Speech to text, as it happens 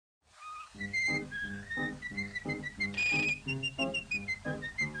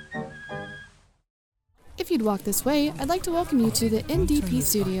if you'd walk this way, I'd like to welcome you to the NDP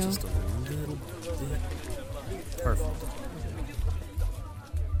studio. Just a little bit. Perfect.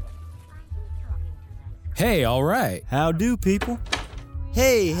 Hey, all right. How do, people?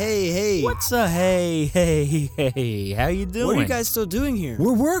 Hey. What's up? Hey. How you doing? What are you guys still doing here?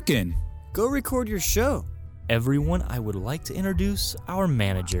 We're working. Go record your show. Everyone, I would like to introduce our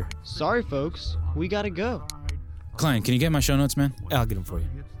manager. Sorry, folks. We gotta go. Klein, can you get my show notes, man? I'll get him for you.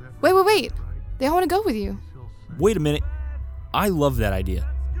 Wait. They all want to go with you. Wait a minute. I love that idea.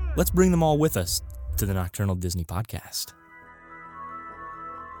 Let's bring them all with us to the Nocturnal Disney Podcast.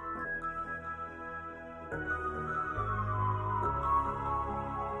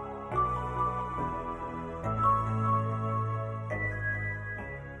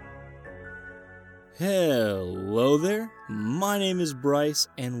 Hello there, my name is Bryce,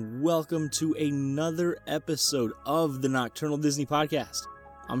 and welcome to another episode of the Nocturnal Disney Podcast.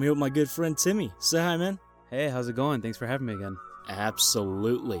 I'm here with my good friend Timmy. Say hi, man. Hey, how's it going? Thanks for having me again.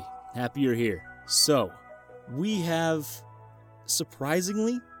 Absolutely. Happy you're here. So, we have,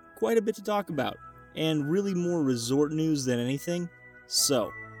 surprisingly, quite a bit to talk about, and really more resort news than anything.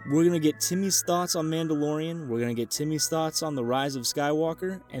 So, we're going to get Timmy's thoughts on Mandalorian, we're going to get Timmy's thoughts on The Rise of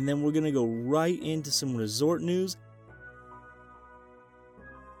Skywalker, and then we're going to go right into some resort news.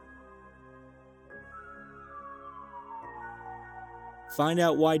 Find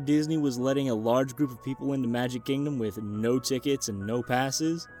out why Disney was letting a large group of people into Magic Kingdom with no tickets and no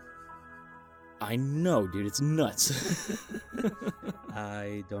passes. I know, dude, it's nuts.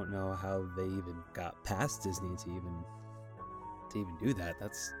 I don't know how they even got past Disney to even do that.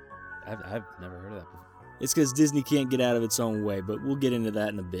 I've never heard of that before. It's because Disney can't get out of its own way, but we'll get into that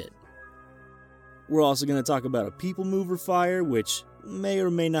in a bit. We're also going to talk about a people mover fire, which may or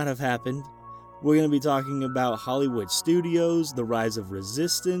may not have happened. We're going to be talking about Hollywood studios, the rise of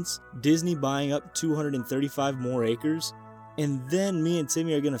resistance, Disney buying up 235 more acres, and then me and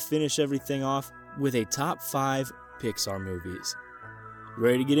Timmy are going to finish everything off with a top 5 Pixar movies.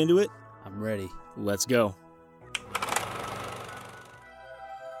 Ready to get into it? I'm ready. Let's go.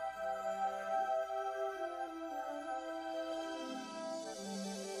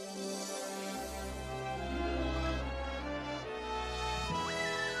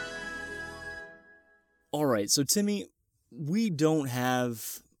 Alright, so Timmy, we don't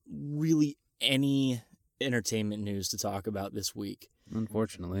have really any entertainment news to talk about this week.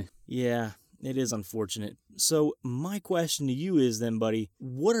 Unfortunately. Yeah, it is unfortunate. So my question to you is then, buddy,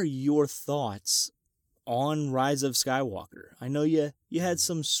 what are your thoughts on Rise of Skywalker? I know you had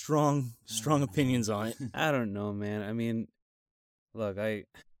some strong opinions on it. I don't know, man. I mean, look, I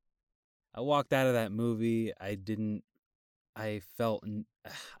walked out of that movie. I don't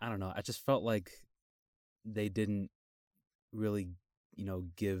know. I just felt like they didn't really,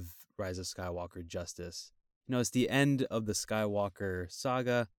 give Rise of Skywalker justice. It's the end of the Skywalker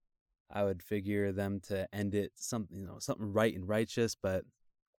saga. I would figure them to end it something right and righteous, but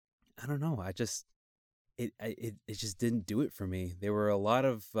I don't know. It just didn't do it for me. There were a lot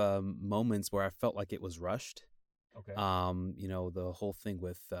of moments where I felt like it was rushed. Okay. The whole thing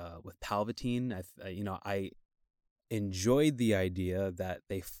with Palpatine. I enjoyed the idea that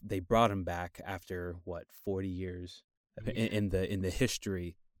they brought him back after 40 years in the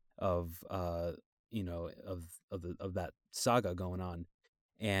history of that saga going on,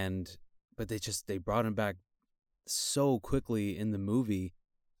 but they brought him back so quickly in the movie,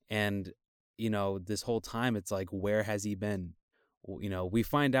 and this whole time it's like, where has he been? We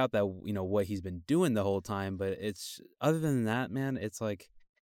find out that what he's been doing the whole time, but it's, other than that, man, it's like,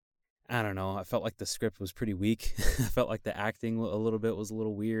 I don't know. I felt like the script was pretty weak. I felt like the acting a little bit was a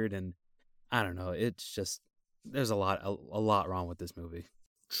little weird, and I don't know. It's just, there's a lot wrong with this movie.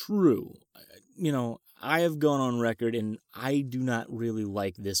 True. I have gone on record, and I do not really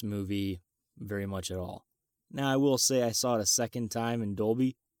like this movie very much at all. Now, I will say I saw it a second time in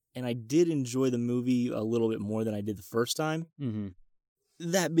Dolby, and I did enjoy the movie a little bit more than I did the first time. Mm-hmm.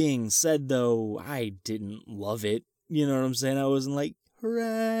 That being said, though, I didn't love it. You know what I'm saying? I wasn't like,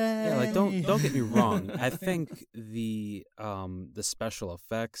 hooray! Yeah, like, don't get me wrong. I think the special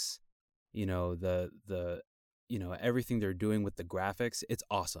effects, the everything they're doing with the graphics, it's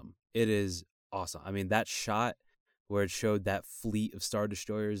awesome. It is awesome. I mean, that shot where it showed that fleet of Star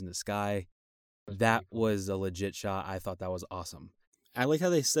Destroyers in the sky, that was a legit shot. I thought that was awesome. I like how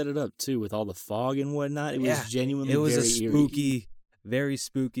they set it up, too, with all the fog and whatnot. It was genuinely very eerie. Very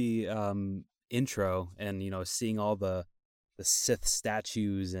spooky intro, and, seeing all the Sith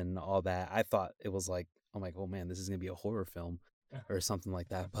statues and all that. I thought it was like, I'm like, oh man, this is going to be a horror film or something like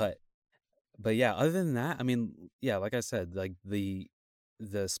that. But yeah, other than that, I mean, yeah, like I said, like the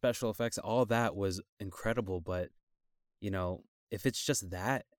the special effects, all that was incredible. But if it's just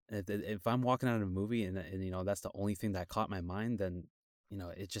that, if I'm walking out of a movie and that's the only thing that caught my mind, then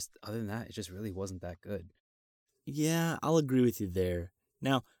it just, other than that, it just really wasn't that good. Yeah, I'll agree with you there.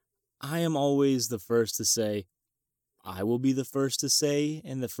 Now, I am always the first to say, I will be the first to say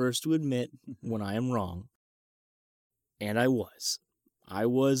and the first to admit when I am wrong. And I was. I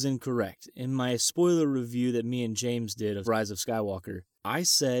was incorrect. In my spoiler review that me and James did of Rise of Skywalker, I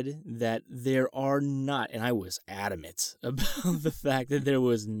said that there are not, and I was adamant about the fact that there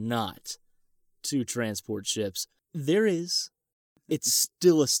was not 2 transport ships. There is. It's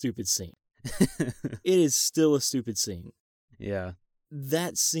still a stupid scene. It is still a stupid scene. Yeah.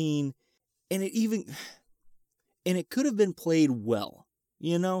 That scene, and it could have been played well,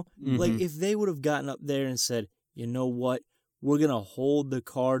 Like, if they would have gotten up there and said, you know what, we're going to hold the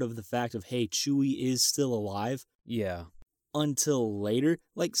card of the fact of, hey, Chewie is still alive. Yeah. Until later.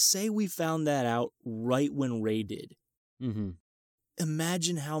 Like, say we found that out right when Rey did. Mm-hmm.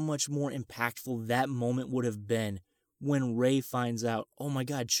 Imagine how much more impactful that moment would have been when Rey finds out, oh my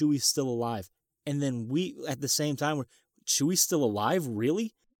God, Chewie's still alive. And then we, at the same time, we're, Chewie's still alive?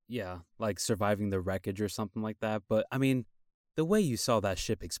 Really? Yeah, like surviving the wreckage or something like that. But, I mean, the way you saw that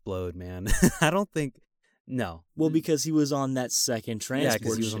ship explode, man, I don't think... No. Well, because he was on that second transport. Yeah,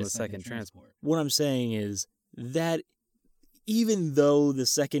 because he was ship. on the second transport. What I'm saying is that even though the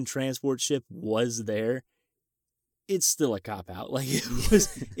second transport ship was there, it's still a cop-out. Like,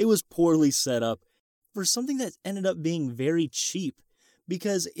 it was poorly set up for something that ended up being very cheap.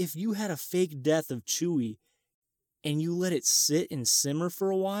 Because if you had a fake death of Chewie and you let it sit and simmer for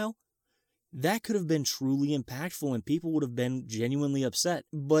a while, that could have been truly impactful and people would have been genuinely upset.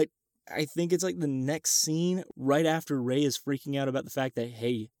 But I think it's like the next scene, right after Rey is freaking out about the fact that,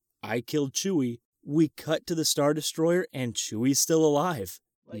 hey, I killed Chewie, we cut to the Star Destroyer and Chewie's still alive.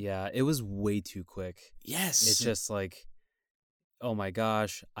 Yeah, it was way too quick. Yes. It's just like, oh my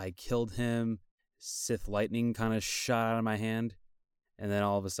gosh, I killed him. Sith lightning kind of shot out of my hand. And then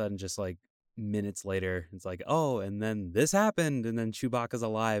all of a sudden, just like minutes later, it's like, oh, and then this happened. And then Chewbacca's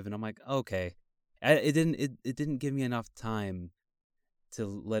alive. And I'm like, okay. It didn't give me enough time to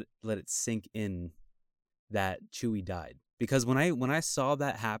let it sink in that Chewie died. Because when I saw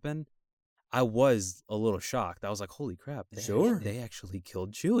that happen, I was a little shocked. I was like, holy crap. They actually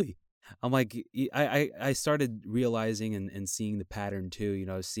killed Chewie. I'm like, I started realizing and seeing the pattern too,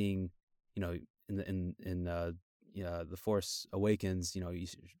 seeing, in The Force Awakens,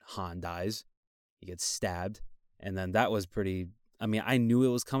 Han dies, he gets stabbed. And then that was pretty, I mean, I knew it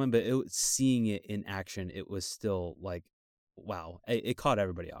was coming, but seeing it in action, it was still like, wow, it caught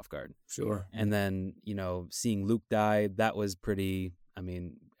everybody off guard. Sure. And then, seeing Luke die, that was pretty, I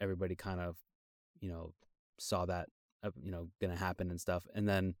mean, everybody kind of, saw that, going to happen and stuff. And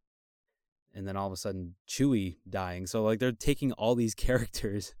then all of a sudden Chewie dying. So like they're taking all these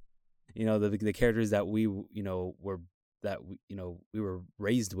characters, the characters that we were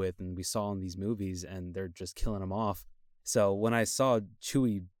raised with and we saw in these movies, and they're just killing them off. So when I saw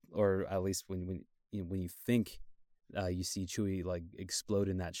Chewie, or at least when you think you see Chewie like explode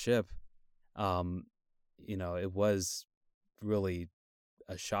in that ship, it was really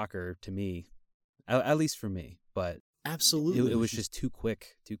a shocker to me, at least for me. But absolutely, it was just too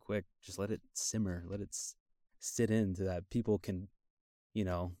quick. Just let it simmer, let it sit in so that people can,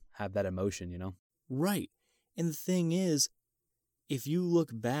 have that emotion, Right. And the thing is, if you look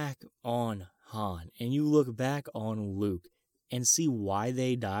back on Han and you look back on Luke and see why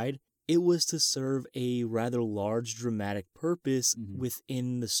they died, it was to serve a rather large dramatic purpose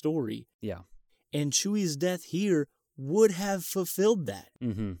within the story. Yeah. And Chewie's death here would have fulfilled that.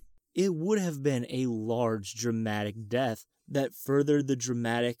 Mm-hmm. It would have been a large dramatic death that furthered the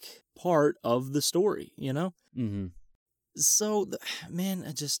dramatic part of the story, Mm-hmm. So, man,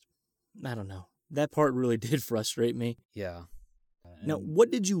 I don't know. That part really did frustrate me. Yeah. Now,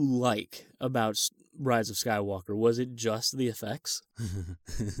 what did you like about Rise of Skywalker? Was it just the effects?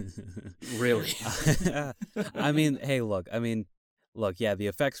 Really? I mean, hey, look, yeah, the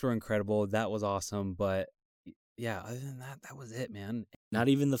effects were incredible. That was awesome. But yeah, other than that was it, man. Not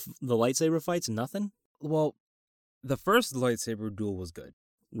even the lightsaber fights? Nothing? Well, the first lightsaber duel was good.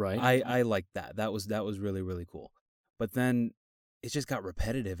 Right. I liked that. That was really, really cool. But then it just got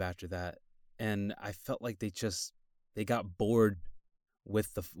repetitive after that. And I felt like they got bored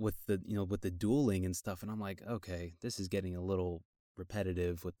with the dueling and stuff. And I'm like, okay, this is getting a little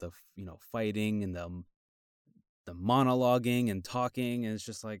repetitive with the, fighting and the monologuing and talking. And it's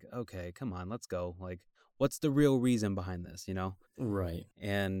just like, okay, come on, let's go. Like, what's the real reason behind this, Right.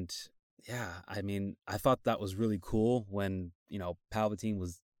 And Yeah, I mean, I thought that was really cool when, Palpatine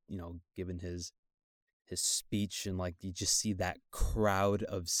was, given his speech, and like you just see that crowd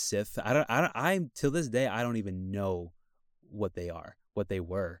of Sith. I till this day I don't even know what they are, what they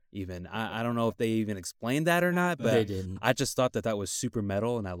were even. I don't know if they even explained that or not, They but didn't. I just thought that was super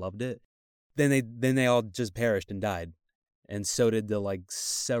metal and I loved it. Then they all just perished and died. And so did the like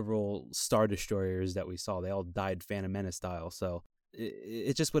several Star Destroyers that we saw. They all died Phantom Menace style. So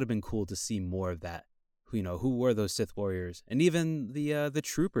it just would have been cool to see more of that. Who were those Sith warriors? And even the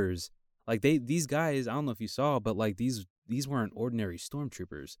troopers. Like these guys, I don't know if you saw, but like these weren't ordinary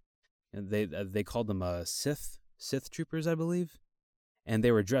stormtroopers. And they called them Sith troopers, I believe. And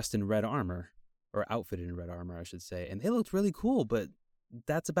they were dressed in red armor, or outfitted in red armor, I should say. And they looked really cool, but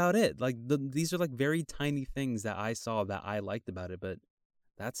that's about it. Like these are like very tiny things that I saw that I liked about it, but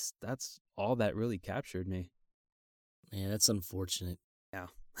that's all that really captured me. Yeah, that's unfortunate. Yeah.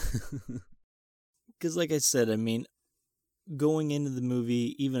 Because like I said, I mean, going into the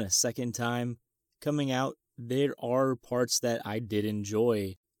movie even a second time, coming out, there are parts that I did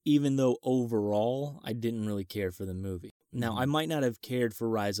enjoy, even though overall I didn't really care for the movie. Now, I might not have cared for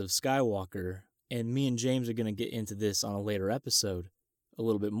Rise of Skywalker, and me and James are going to get into this on a later episode a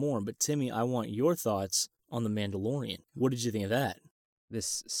little bit more, but Timmy, I want your thoughts on The Mandalorian. What did you think of that?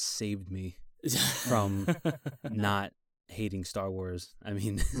 This saved me from not hating Star Wars. I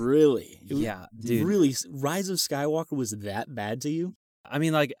mean, Really? yeah, dude. Really, Rise of Skywalker was that bad to you? I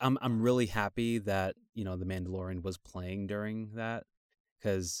mean, like, I'm really happy that, The Mandalorian was playing during that,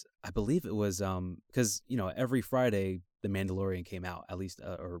 because I believe it was, because, every Friday, The Mandalorian came out, at least,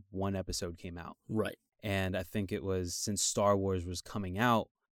 or one episode came out. Right. And I think it was, since Star Wars was coming out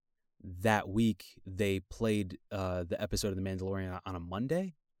that week, they played the episode of The Mandalorian on a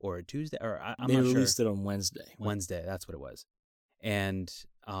Monday or a Tuesday, or I'm they not sure. released it on Wednesday. Wednesday, that's what it was. And,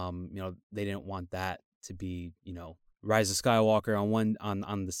 they didn't want that to be, Rise of Skywalker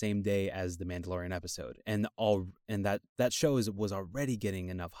on the same day as the Mandalorian episode, and that show was already getting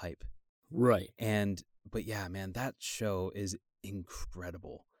enough hype, Right. But yeah, man, that show is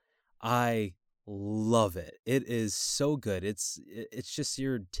incredible. I love it. It is so good. It's just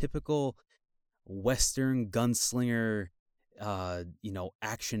your typical Western gunslinger,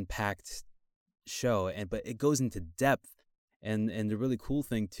 action packed show, but it goes into depth, and the really cool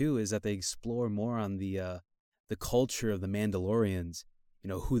thing too is that they explore more on the culture of the Mandalorians,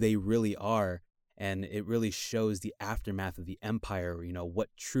 who they really are. And it really shows the aftermath of the Empire, what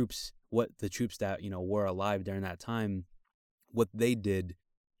the troops that, were alive during that time, what they did,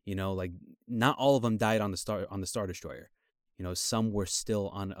 like not all of them died on the Star Destroyer. Some were still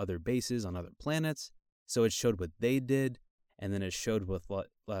on other bases, on other planets. So it showed what they did. And then it showed with what,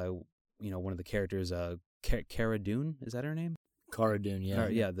 one of the characters, Cara Dune, is that her name? Cara Dune, yeah.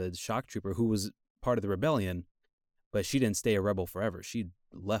 Yeah, the shock trooper who was part of the rebellion. But she didn't stay a rebel forever. She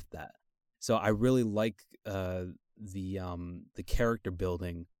left that. So I really like the character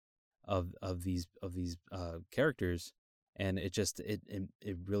building of these characters, and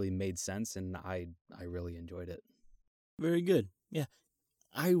it really made sense, and I really enjoyed it. Very good. Yeah,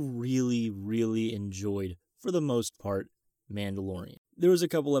 I really, really enjoyed, for the most part, Mandalorian. There was a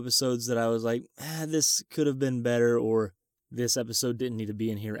couple episodes that I was like, this could have been better, or this episode didn't need to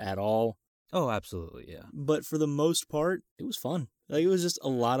be in here at all. Oh, absolutely, yeah. But for the most part, it was fun. Like, it was just a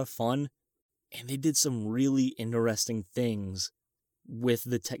lot of fun. And they did some really interesting things with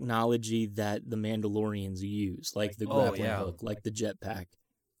the technology that the Mandalorians use, like the grappling hook, like the jetpack.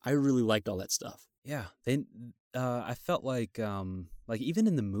 I really liked all that stuff. Yeah, I felt like even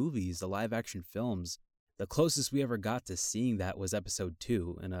in the movies, the live action films, the closest we ever got to seeing that was Episode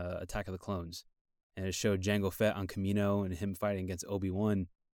 2 in Attack of the Clones, and it showed Jango Fett on Kamino and him fighting against Obi-Wan.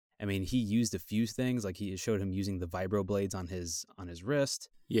 I mean, he used a few things, like he showed him using the vibro blades on his wrist.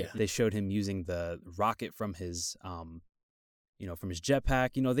 Yeah. They showed him using the rocket from his, from his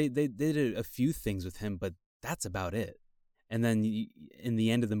jetpack. They did a few things with him, but that's about it. And then in the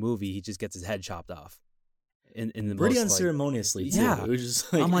end of the movie, he just gets his head chopped off. In the pretty most, unceremoniously, too. Yeah. It was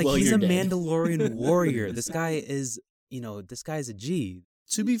just like, I'm like, well, he's you're a dead. Mandalorian warrior. This guy's a G.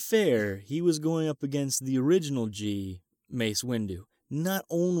 To be fair, he was going up against the original G, Mace Windu. Not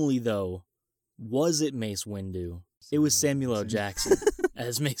only, though, was it Mace Windu, it was Samuel L. Jackson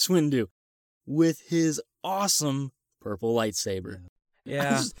as Mace Windu with his awesome purple lightsaber.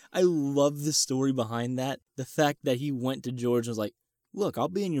 Yeah. I love the story behind that. The fact that he went to George and was like, look, I'll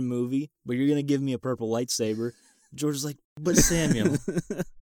be in your movie, but you're going to give me a purple lightsaber. George was like, but Samuel,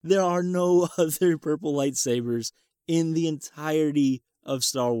 there are no other purple lightsabers in the entirety of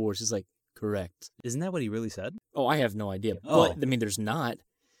Star Wars. He's like, correct. Isn't that what he really said? Oh, I have no idea. Oh. But, I mean, there's not.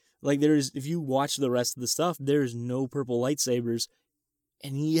 Like, if you watch the rest of the stuff, there's no purple lightsabers,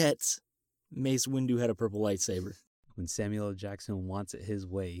 and yet Mace Windu had a purple lightsaber. When Samuel L. Jackson wants it his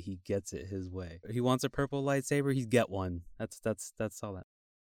way, he gets it his way. He wants a purple lightsaber, he'd get one. That's all that.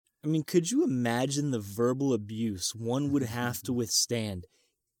 I mean, could you imagine the verbal abuse one would have to withstand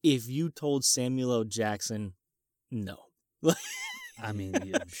if you told Samuel L. Jackson no? I mean,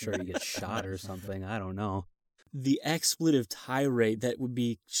 I'm sure you get shot or something. I don't know. The expletive tirade that would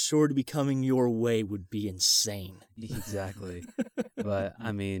be sure to be coming your way would be insane. Exactly. But,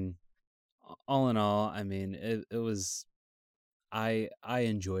 I mean, all in all, I mean, it was... I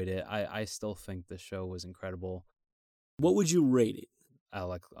enjoyed it. I still think the show was incredible. What would you rate it?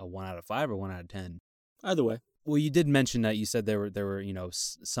 Like a 1 out of 5 or 1 out of 10? Either way. Well, you did mention that you said there were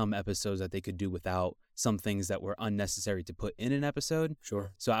some episodes that they could do without, some things that were unnecessary to put in an episode.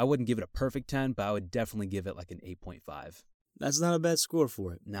 Sure. So I wouldn't give it a perfect 10, but I would definitely give it like an 8.5. That's not a bad score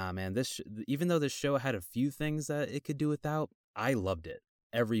for it. Nah, man, even though this show had a few things that it could do without, I loved it.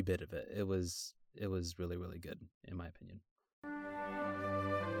 Every bit of it. It was really, really good, in my opinion.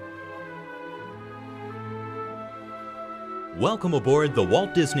 Welcome aboard the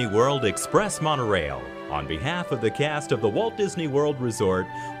Walt Disney World Express Monorail. On behalf of the cast of the Walt Disney World Resort,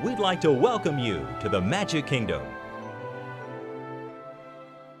 we'd like to welcome you to the Magic Kingdom.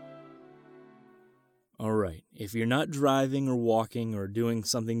 All right. If you're not driving or walking or doing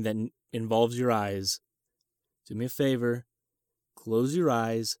something that involves your eyes, do me a favor, close your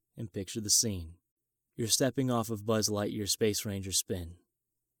eyes and picture the scene. You're stepping off of Buzz Lightyear's Space Ranger spin.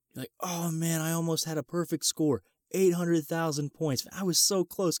 You're like, oh man, I almost had a perfect score. 800,000 points. I was so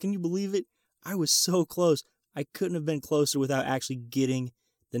close. Can you believe it? I was so close. I couldn't have been closer without actually getting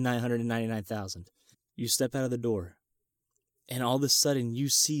the 999,000. You step out of the door, and all of a sudden you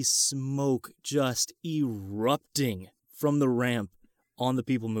see smoke just erupting from the ramp on the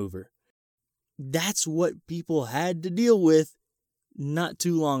People Mover. That's what people had to deal with not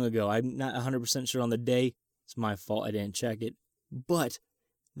too long ago. I'm not 100% sure on the day. It's my fault. I didn't check it. But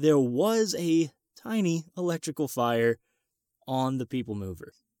there was a tiny electrical fire on the People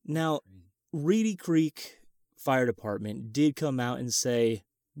Mover. Now, Reedy Creek Fire Department did come out and say,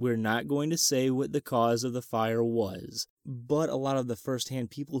 we're not going to say what the cause of the fire was, but a lot of the first-hand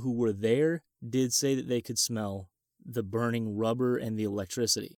people who were there did say that they could smell the burning rubber and the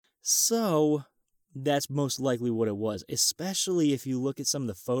electricity. So, that's most likely what it was, especially if you look at some of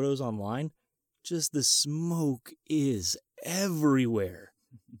the photos online. Just the smoke is everywhere.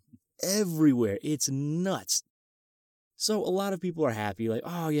 Everywhere. It's nuts. So a lot of people are happy, like,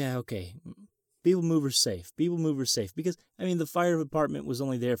 oh yeah, okay, People Mover's safe. People Mover's safe. Because, I mean, the fire department was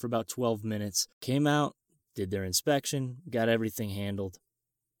only there for about 12 minutes. Came out, did their inspection, got everything handled.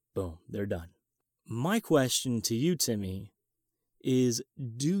 Boom, they're done. My question to you, Timmy, is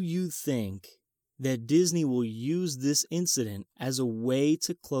do you think that Disney will use this incident as a way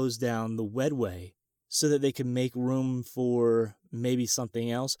to close down the Wedway so that they can make room for maybe something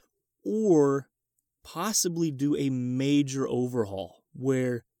else? Or possibly do a major overhaul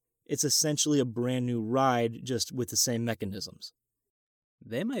where it's essentially a brand new ride just with the same mechanisms?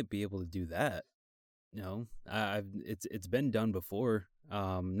 They might be able to do that. It's been done before.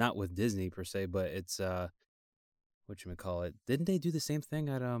 Not with Disney per se, but it's whatchamacallit. Didn't they do the same thing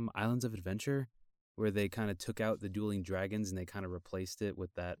at Islands of Adventure, where they kind of took out the dueling dragons and they kind of replaced it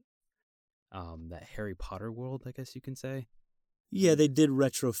with that Harry Potter world, I guess you can say? Yeah, they did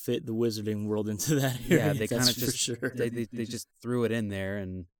retrofit the Wizarding World into that area. Yeah, they kind of just sure. they just threw it in there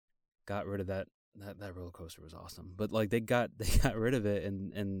and got rid of that roller coaster. Was awesome. But like they got rid of it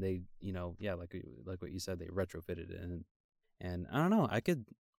and they, like what you said, they retrofitted it and I don't know, I can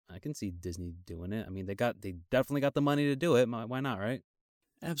see Disney doing it. I mean, they definitely got the money to do it. Why not, right?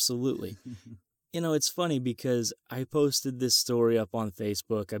 Absolutely. It's funny because I posted this story up on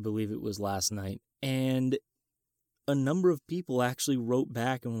Facebook, I believe it was last night, and a number of people actually wrote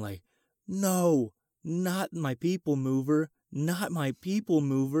back and were like, no, not my People Mover, not my People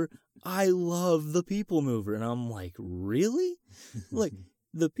Mover. I love the People Mover. And I'm like, really? Like,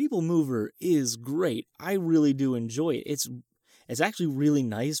 the People Mover is great. I really do enjoy it. It's actually really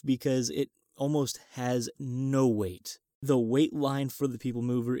nice because it almost has no wait. The wait line for the People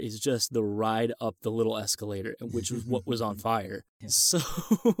Mover is just the ride up the little escalator, which was what was on fire. Yeah.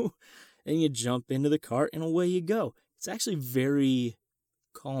 So, and you jump into the cart and away you go. It's actually very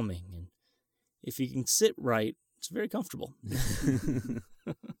calming. And if you can sit right, it's very comfortable.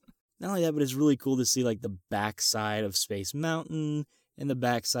 Not only that, but it's really cool to see like the backside of Space Mountain and the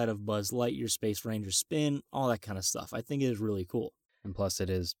backside of Buzz Lightyear Space Ranger spin, all that kind of stuff. I think it is really cool. And plus it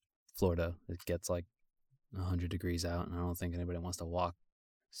is Florida. It gets like 100 degrees out, and I don't think anybody wants to walk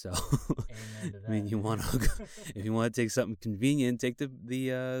So, I mean, you want to if you want to take something convenient, take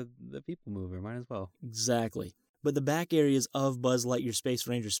the People Mover. Might as well. Exactly. But the back areas of Buzz Lightyear Space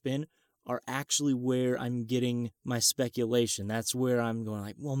Ranger Spin are actually where I'm getting my speculation. That's where I'm going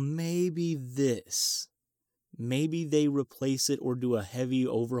like, well, maybe this. Maybe they replace it or do a heavy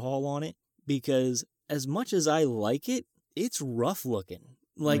overhaul on it, because as much as I like it, it's rough looking.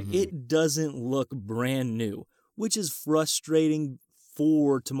 Like, it doesn't look brand new, which is frustrating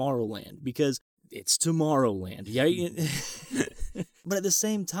for Tomorrowland because it's Tomorrowland. Yeah. But at the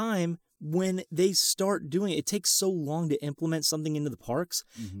same time, when they start doing it, it takes so long to implement something into the parks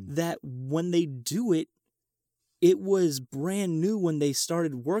that when they do it, it was brand new when they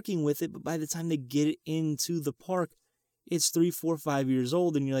started working with it, but by the time they get it into the park, it's 3, 4, 5 years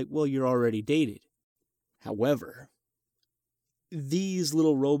old, and you're like, well, you're already dated. However, these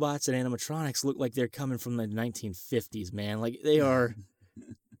little robots and animatronics look like they're coming from the 1950s, man. Like,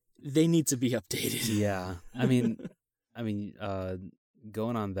 they need to be updated. Yeah. I mean,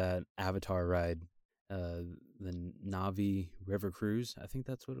 going on that Avatar ride, the Navi River Cruise, I think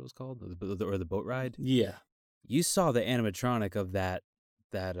that's what it was called, or the boat ride. Yeah. You saw the animatronic of that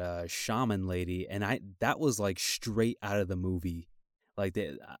shaman lady, and that was like straight out of the movie. Like,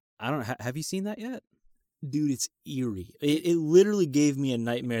 have you seen that yet? Dude, it's eerie. It literally gave me a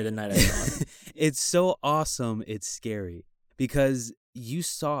nightmare the night I saw it. It's so awesome. It's scary because you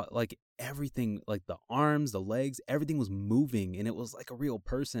saw like everything, like the arms, the legs, everything was moving, and it was like a real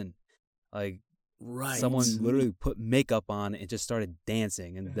person. Like, right. Someone literally put makeup on and just started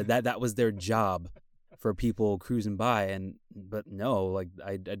dancing, and that was their job for people cruising by. But no, like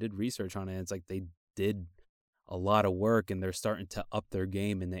I did research on it. It's like they did a lot of work, and they're starting to up their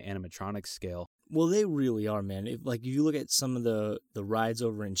game in the animatronics scale. Well, they really are, man. If you look at some of the rides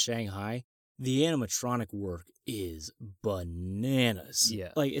over in Shanghai, the animatronic work is bananas.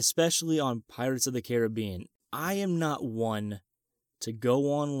 Yeah. Like, especially on Pirates of the Caribbean. I am not one to go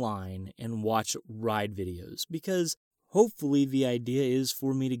online and watch ride videos because hopefully the idea is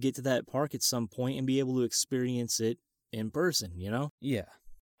for me to get to that park at some point and be able to experience it in person, you know? Yeah.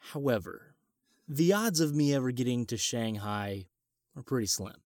 However, the odds of me ever getting to Shanghai are pretty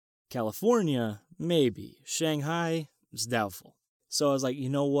slim. California, maybe. Shanghai, it's doubtful. So I was like, you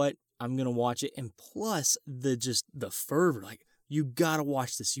know what? I'm going to watch it. And plus, the fervor, like, you got to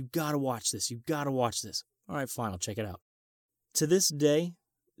watch this. You got to watch this. You got to watch this. All right, fine. I'll check it out. To this day,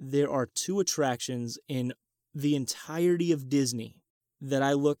 there are 2 attractions in the entirety of Disney that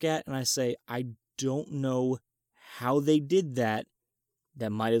I look at and I say, I don't know how they did that.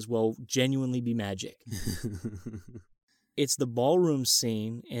 That might as well genuinely be magic. It's the ballroom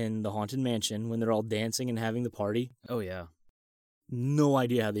scene in the Haunted Mansion when they're all dancing and having the party. Oh, yeah. No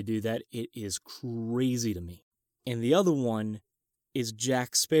idea how they do that. It is crazy to me. And the other one is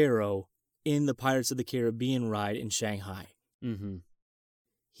Jack Sparrow in the Pirates of the Caribbean ride in Shanghai. Mm-hmm.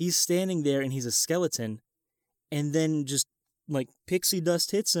 He's standing there and he's a skeleton, and then just like pixie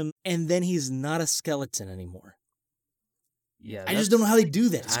dust hits him, and then he's not a skeleton anymore. Yeah, I just don't know how they do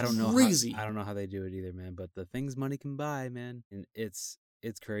that. It's I don't know. crazy. I don't know how they do it either, man. But the things money can buy, man, and it's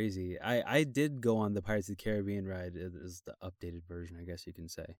crazy. I did go on the Pirates of the Caribbean ride. It is the updated version, I guess you can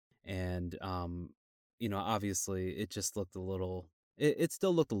say. And obviously, it just looked a little. It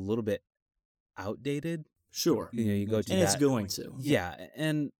still looked a little bit outdated. Sure. You go to and that. it's going to. Yeah,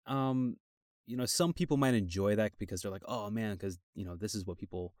 and some people might enjoy that because they're like, oh man, because this is what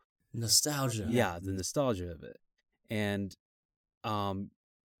people. Nostalgia. Yeah, the nostalgia of it, and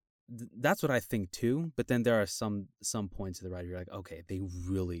that's what I think too. But then there are some points of the ride where you're like, okay, they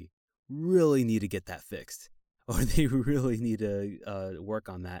really, really need to get that fixed, or they really need to work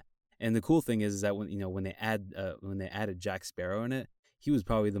on that. And the cool thing is that when they added Jack Sparrow in it, he was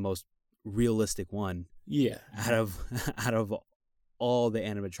probably the most realistic one. Yeah. Out of all the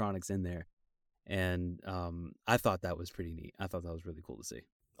animatronics in there, and I thought that was pretty neat. I thought that was really cool to see.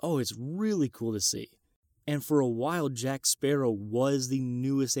 Oh, it's really cool to see. And for a while, Jack Sparrow was the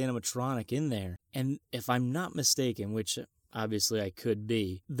newest animatronic in there. And if I'm not mistaken, which obviously I could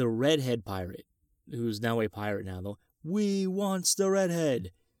be, the redhead pirate, who's now a pirate now, though, we wants the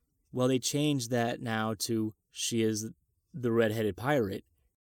redhead. Well, they changed that now to she is the redheaded pirate.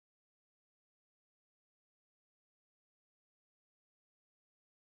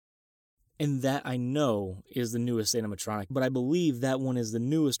 And that I know is the newest animatronic, but I believe that one is the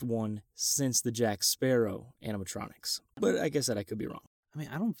newest one since the Jack Sparrow animatronics. But I guess that I could be wrong. I mean,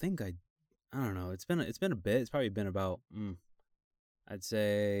 I don't know. It's been a bit. It's probably been about, I'd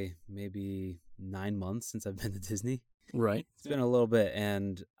say maybe 9 months since I've been to Disney. Right. It's been a little bit,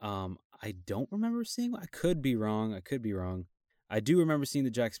 and I don't remember seeing. I could be wrong. I do remember seeing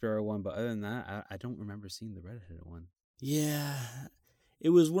the Jack Sparrow one, but other than that, I don't remember seeing the redheaded one. Yeah, it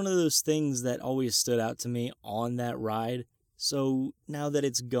was one of those things that always stood out to me on that ride. So now that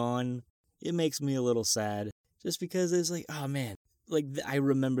it's gone, it makes me a little sad. Just because it's like, oh man, like I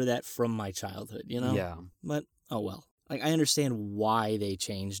remember that from my childhood, you know? Yeah. But, oh well. Like, I understand why they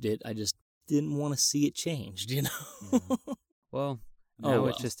changed it. I just didn't want to see it changed, you know? Well, now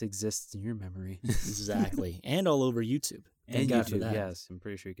it just exists in your memory. Exactly. And all over YouTube. And Thank God for YouTube, that. yes. I'm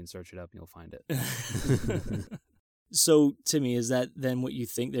pretty sure you can search it up and you'll find it. So, Timmy, is that then what you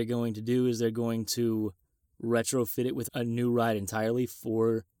think they're going to do? Is they're going to retrofit it with a new ride entirely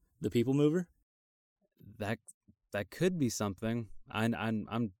for the People Mover? That could be something.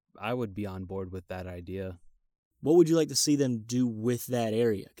 I would be on board with that idea. What would you like to see them do with that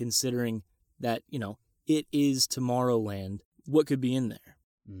area, considering that, you know, it is Tomorrowland? What could be in there?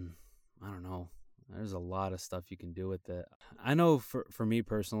 I don't know. There's a lot of stuff you can do with it. I know for me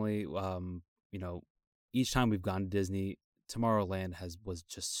personally, you know, each time we've gone to Disney, Tomorrowland was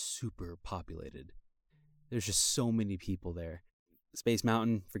just super populated. There's just so many people there. Space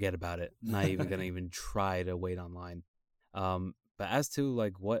Mountain, forget about it. Not even gonna even try to wait online. But as to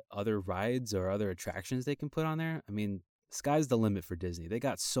like what other rides or other attractions they can put on there, I mean, sky's the limit for Disney. They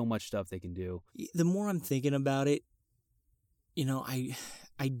got so much stuff they can do. The more I'm thinking about it, you know,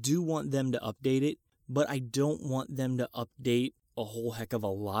 I do want them to update it, but I don't want them to update a whole heck of a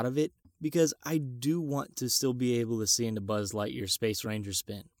lot of it, because I do want to still be able to see into Buzz Lightyear Space Ranger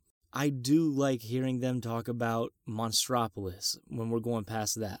spin. I do like hearing them talk about Monstropolis when we're going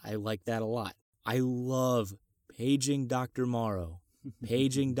past that. I like that a lot. I love paging Dr. Morrow,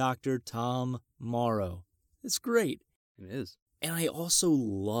 paging Dr. Tom Morrow. It's great. It is. And I also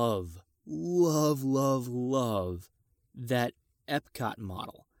love that Epcot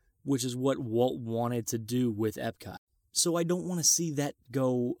model, which is what Walt wanted to do with Epcot. So I don't want to see that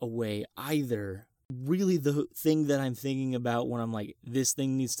go away either. Really, the thing that I'm thinking about when I'm like, this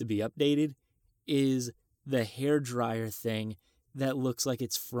thing needs to be updated, is the hairdryer thing that looks like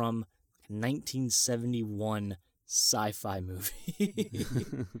it's from a 1971 sci-fi movie.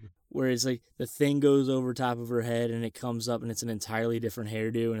 Where it's like the thing goes over top of her head and it comes up and it's an entirely different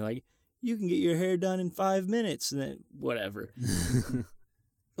hairdo, and like, you can get your hair done in 5 minutes, and then whatever.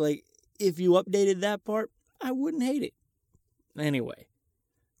 Like, if you updated that part, I wouldn't hate it. Anyway,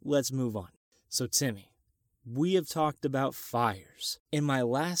 let's move on. So, Timmy, we have talked about fires. In my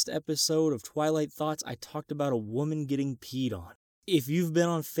last episode of Twilight Thoughts, I talked about a woman getting peed on. If you've been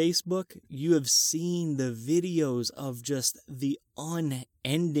on Facebook, you have seen the videos of just the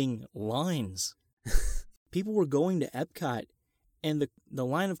unending lines. People were going to Epcot, and the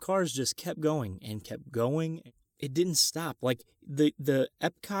line of cars just kept going and kept going. It didn't stop. Like, the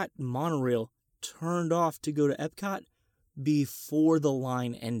Epcot monorail turned off to go to Epcot before the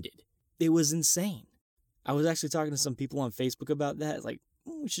line ended. It was insane. I was actually talking to some people on Facebook about that. It's like,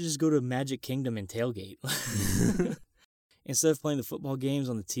 we should just go to Magic Kingdom and tailgate. Instead of playing the football games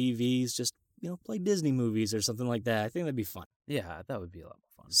on the TVs, just, you know, play Disney movies or something like that. I think that'd be fun. Yeah, that would be a lot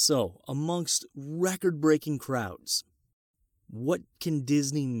more fun. So, amongst record-breaking crowds, what can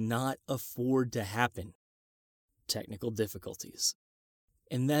Disney not afford to happen? Technical difficulties.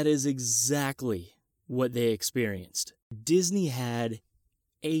 And that is exactly what they experienced. Disney had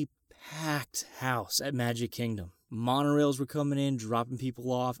a packed house at Magic Kingdom. Monorails were coming in, dropping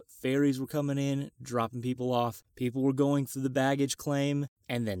people off. Ferries were coming in, dropping people off. People were going through the baggage claim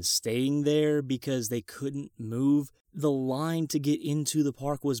and then staying there because they couldn't move. The line to get into the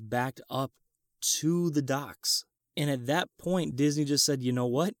park was backed up to the docks. And at that point, Disney just said, you know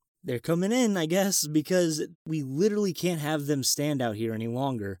what? They're coming in, I guess, because we literally can't have them stand out here any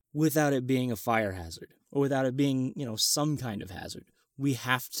longer without it being a fire hazard or without it being, you know, some kind of hazard. We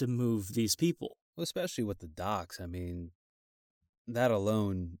have to move these people. Well, especially with the docks. I mean, that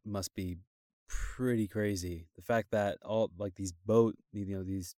alone must be pretty crazy. The fact that all like these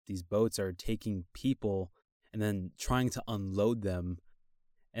boats are taking people and then trying to unload them,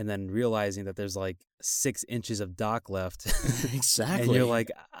 and then realizing that there's like 6 inches of dock left. Exactly. And you're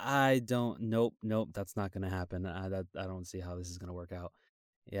like, nope, that's not going to happen. I don't see how this is going to work out.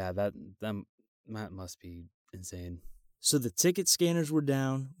 Yeah, that must be insane. So the ticket scanners were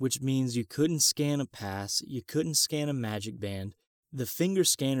down, which means you couldn't scan a pass, you couldn't scan a Magic Band. The finger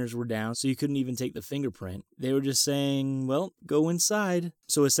scanners were down, so you couldn't even take the fingerprint. They were just saying, well, go inside.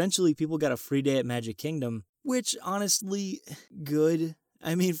 So essentially, people got a free day at Magic Kingdom, which honestly, good.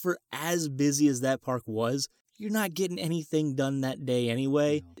 I mean, for as busy as that park was, you're not getting anything done that day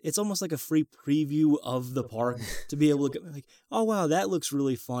anyway. No. It's almost like a free preview of the park to be able to go like, oh wow, that looks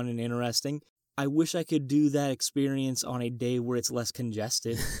really fun and interesting. I wish I could do that experience on a day where it's less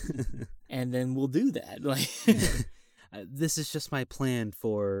congested, and then we'll do that. Like, This is just my plan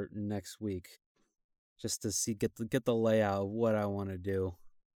for next week, just to get the layout of what I want to do.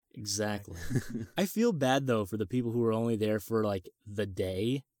 exactly. I feel bad though for the people who are only there for like the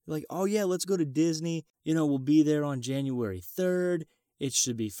day. Like, oh yeah, let's go to Disney. We'll be there on January 3rd. It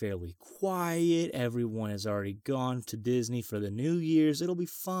should be fairly quiet. Everyone has already gone to Disney for the New Year's. It'll be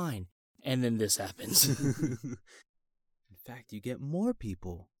fine. And then this happens. In fact, you get more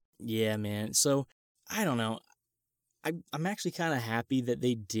people. Yeah, man. So, I don't know. I'm actually kind of happy that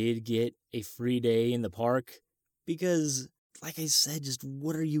they did get a free day in the park because, like I said, just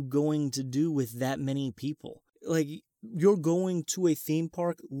what are you going to do with that many people? Like, you're going to a theme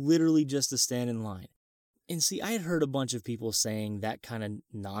park literally just to stand in line. And see, I had heard a bunch of people saying that kind of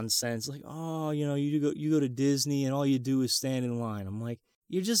nonsense, like, oh, you go to Disney and all you do is stand in line. I'm like,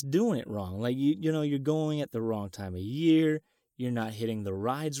 you're just doing it wrong. Like, you're going at the wrong time of year. You're not hitting the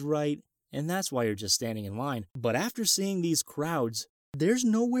rides right. And that's why you're just standing in line. But after seeing these crowds, there's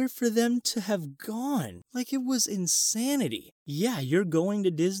nowhere for them to have gone. Like, it was insanity. Yeah, you're going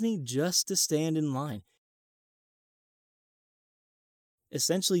to Disney just to stand in line.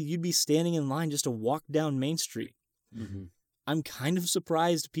 Essentially, you'd be standing in line just to walk down Main Street. Mm-hmm. I'm kind of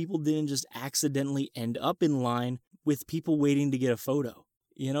surprised people didn't just accidentally end up in line with people waiting to get a photo.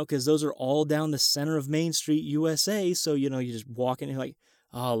 Because those are all down the center of Main Street, USA. So, you just walk in and you're like,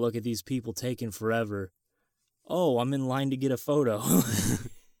 oh, look at these people taking forever. Oh, I'm in line to get a photo.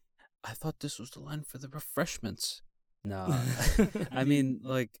 I thought this was the line for the refreshments. No, I mean,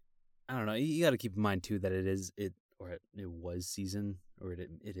 like, I don't know. You got to keep in mind too that it was season, or it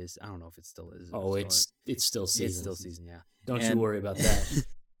is. I don't know if it still is. Oh, it's still season. It's still season. Yeah. Don't you worry about that.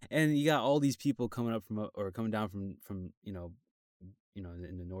 And you got all these people coming up coming down from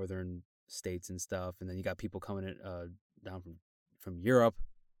in the northern states and stuff, and then you got people coming in, down from Europe.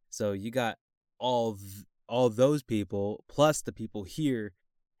 So you got all those people plus the people here,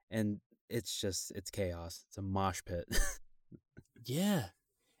 and it's chaos. It's a mosh pit. Yeah.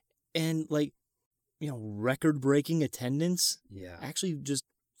 And like, record-breaking attendance Yeah. actually just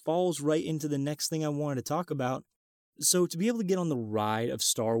falls right into the next thing I wanted to talk about. So to be able to get on the ride of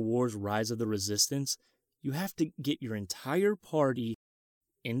Star Wars Rise of the Resistance, you have to get your entire party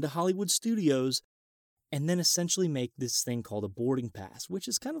into Hollywood Studios and then essentially make this thing called a boarding pass, which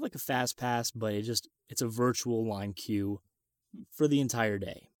is kind of like a fast pass, but it's a virtual line queue for the entire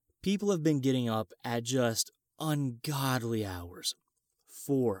day. People have been getting up at just ungodly hours.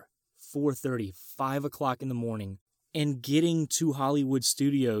 4:30, 5 o'clock in the morning, and getting to Hollywood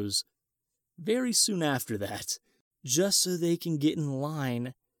Studios very soon after that, just so they can get in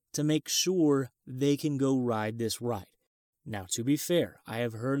line to make sure they can go ride this ride. Now, to be fair, I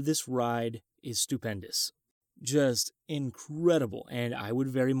have heard this ride is stupendous. Just incredible, and I would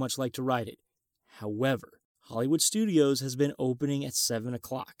very much like to ride it. However, Hollywood Studios has been opening at 7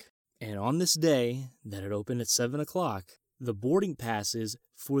 o'clock, and on this day that it opened at 7 o'clock, the boarding passes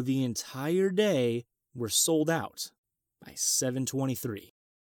for the entire day were sold out by 7:23.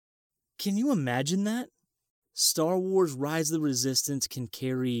 Can you imagine that? Star Wars Rise of the Resistance can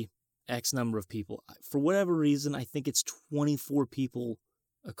carry X number of people. For whatever reason, I think it's 24 people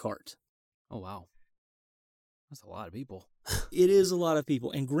a cart. Oh, wow. That's a lot of people. It is a lot of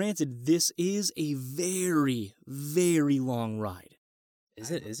people. And granted, this is a very, very long ride. Is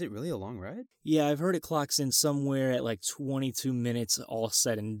it really a long ride? Yeah, I've heard it clocks in somewhere at like 22 minutes all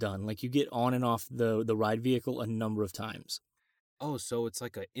said and done. Like you get on and off the ride vehicle a number of times. Oh, so it's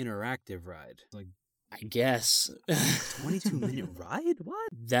like an interactive ride. Like, I guess. 22-minute ride? What?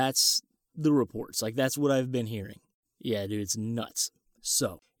 That's the reports. Like, that's what I've been hearing. Yeah, dude, it's nuts.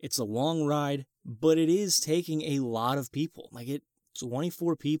 So, it's a long ride, but it is taking a lot of people. Like,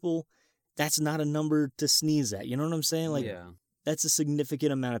 24 people, that's not a number to sneeze at. You know what I'm saying? Like, yeah. That's a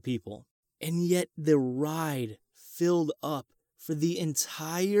significant amount of people. And yet, the ride filled up for the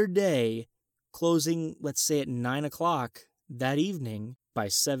entire day, closing, let's say, at 9 o'clock that evening by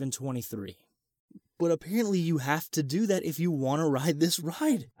 7:23. But apparently you have to do that if you want to ride this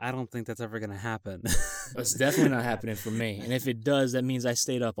ride. I don't think that's ever going to happen. It's definitely not happening for me. And if it does, that means I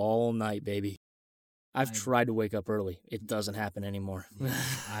stayed up all night, baby. I've tried to wake up early. It doesn't happen anymore.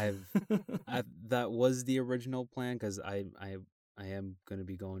 That was the original plan, because I am going to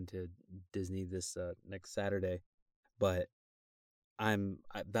be going to Disney this next Saturday. But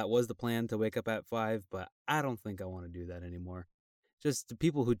that was the plan, to wake up at 5, but I don't think I want to do that anymore. Just the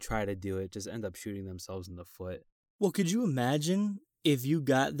people who try to do it just end up shooting themselves in the foot. Well, could you imagine if you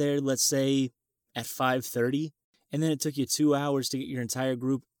got there, let's say, at 5:30, and then it took you 2 hours to get your entire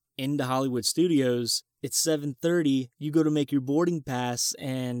group into Hollywood Studios. It's 7:30. You go to make your boarding pass,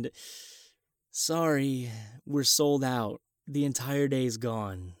 and sorry, we're sold out. The entire day's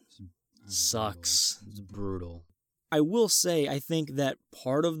gone. Sucks. It's brutal. I will say, I think that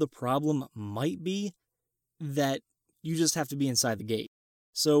part of the problem might be that you just have to be inside the gate.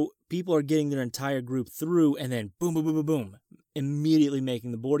 So people are getting their entire group through and then boom, boom, boom, boom, boom, immediately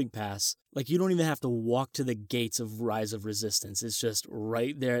making the boarding pass. Like, you don't even have to walk to the gates of Rise of Resistance. It's just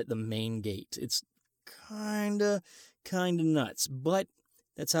right there at the main gate. It's kinda nuts, but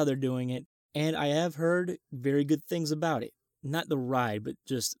that's how they're doing it. And I have heard very good things about it. Not the ride, but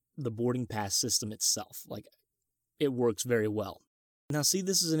just the boarding pass system itself. Like, it works very well. Now, see,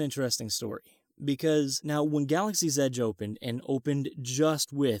 this is an interesting story. Because now when Galaxy's Edge opened and opened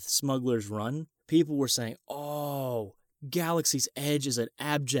just with Smuggler's Run, people were saying, oh, Galaxy's Edge is an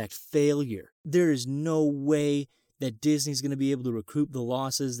abject failure. There is no way that Disney's going to be able to recoup the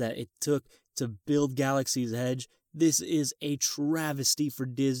losses that it took to build Galaxy's Edge. This is a travesty for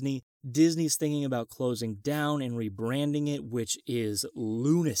Disney. Disney's thinking about closing down and rebranding it, which is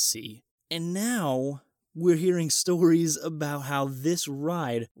lunacy. And now we're hearing stories about how this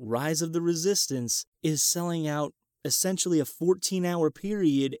ride, Rise of the Resistance, is selling out essentially a 14-hour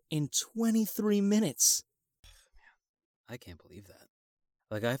period in 23 minutes. I can't believe that.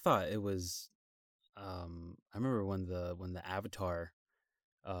 Like, I thought it was. I remember when the Avatar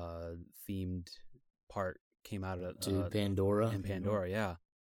themed part came out of Pandora. In Pandora, yeah,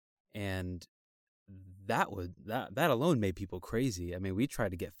 and that alone made people crazy. I mean, we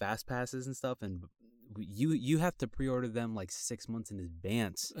tried to get fast passes and stuff, and you have to pre-order them like 6 months in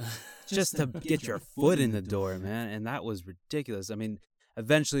advance just to get your foot in the door, man. And that was ridiculous. I mean,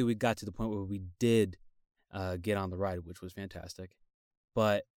 eventually we got to the point where we did get on the ride, which was fantastic.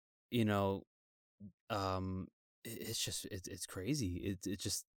 But, you know, it's just it's crazy. It's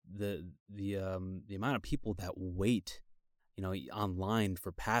just the amount of people that wait, you know, online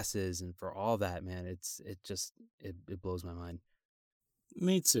for passes and for all that, man. It blows my mind.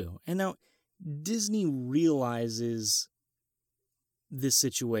 Me too. And now Disney realizes this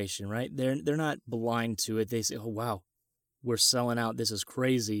situation, right? They're not blind to it. They say, oh, wow, we're selling out. This is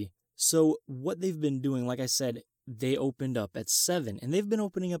crazy. So what they've been doing, like I said, they opened up at 7, and they've been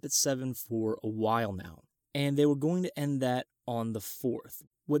opening up at 7 for a while now. And they were going to end that on the 4th.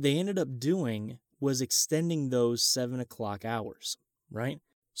 What they ended up doing was extending those 7 o'clock hours, right?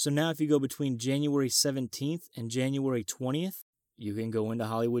 So now if you go between January 17th and January 20th, you can go into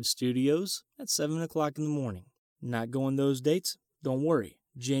Hollywood Studios at 7 o'clock in the morning. Not going those dates? Don't worry.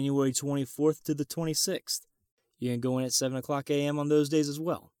 January 24th to the 26th. You can go in at 7 o'clock a.m. on those days as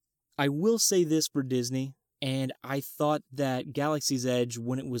well. I will say this for Disney, and I thought that Galaxy's Edge,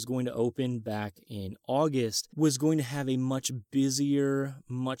 when it was going to open back in August, was going to have a much busier,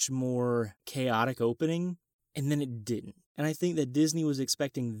 much more chaotic opening, and then it didn't. And I think that Disney was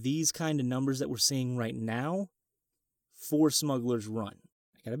expecting these kind of numbers that we're seeing right now for Smuggler's Run.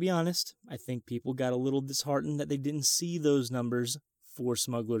 I gotta be honest, I think people got a little disheartened that they didn't see those numbers for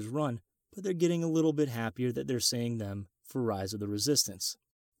Smuggler's Run, but they're getting a little bit happier that they're seeing them for Rise of the Resistance.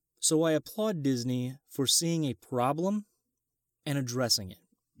 So I applaud Disney for seeing a problem and addressing it.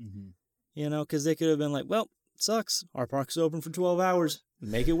 Mm-hmm. You know, because they could have been like, well, it sucks. Our park's open for 12 hours.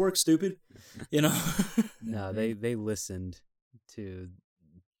 Make it work, stupid. You know? No, they listened to,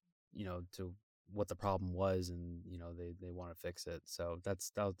 you know, to what the problem was, and, you know, they want to fix it. So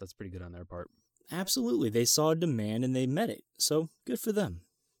that's pretty good on their part. Absolutely. They saw a demand and they met it. So good for them.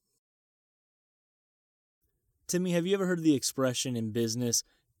 Timmy, have you ever heard the expression in business,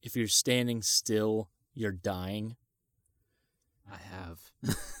 if you're standing still, you're dying? I have.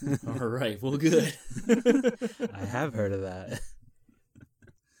 All right, well, good. I have heard of that.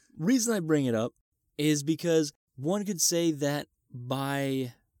 Reason I bring it up is because one could say that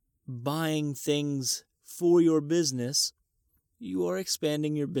by buying things for your business, you are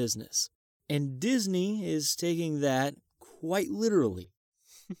expanding your business. And Disney is taking that quite literally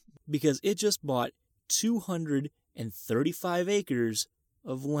because it just bought 235 acres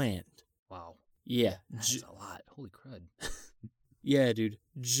of land. Wow. Yeah. That's a lot. Holy crud. Yeah, dude.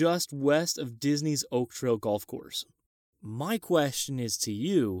 Just west of Disney's Oak Trail Golf Course. My question is to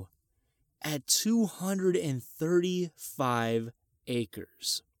you, at 235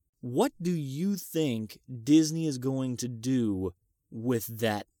 acres, what do you think Disney is going to do with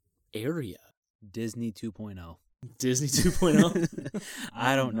that area? Disney 2.0. Disney 2.0?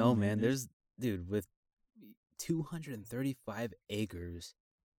 I don't know, man. Dude, with 235 acres,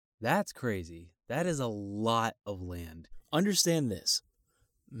 that's crazy. That is a lot of land. Understand this.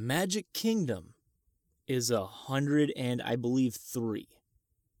 Magic Kingdom is 100 and I believe 3.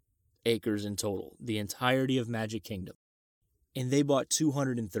 acres in total, the entirety of Magic Kingdom. And they bought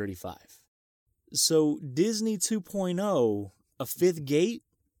 235. So Disney 2.0, a fifth gate,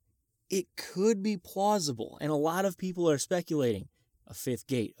 it could be plausible. And a lot of people are speculating, a fifth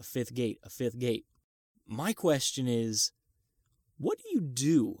gate, a fifth gate, a fifth gate. My question is, what do you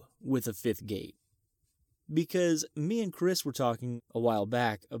do with a fifth gate? Because me and Chris were talking a while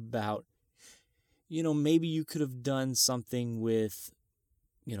back about, maybe you could have done something with,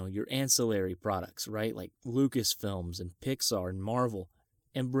 your ancillary products, right? Like Lucasfilms and Pixar and Marvel,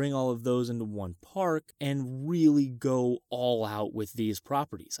 and bring all of those into one park and really go all out with these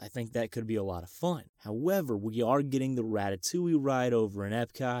properties. I think that could be a lot of fun. However, we are getting the Ratatouille ride over in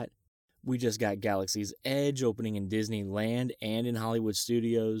Epcot. We just got Galaxy's Edge opening in Disneyland and in Hollywood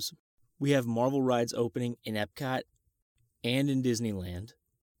Studios. We have Marvel rides opening in Epcot and in Disneyland.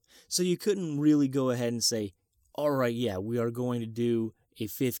 So you couldn't really go ahead and say, all right, yeah, we are going to do a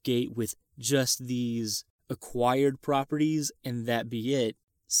fifth gate with just these acquired properties and that be it.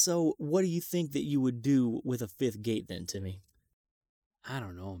 So what do you think that you would do with a fifth gate then, Timmy? I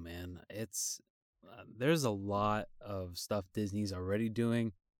don't know, man. It's there's a lot of stuff Disney's already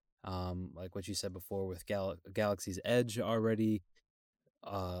doing. Like what you said before with Galaxy's Edge already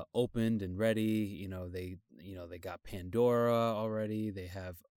opened and ready. They got Pandora already. They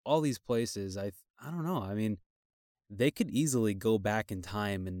have all these places. I don't know. I mean, they could easily go back in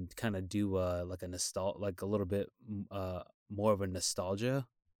time and kind of do a little bit more of a nostalgia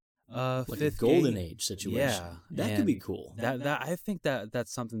like fifth a golden gate. age situation. Yeah, that could be cool. That I think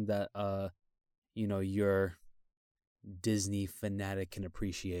that's something that your Disney fanatic can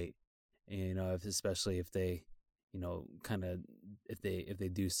appreciate. Especially if they, if they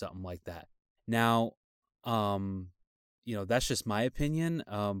do something like that. Now, that's just my opinion.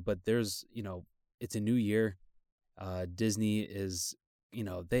 But there's, it's a new year. Disney is,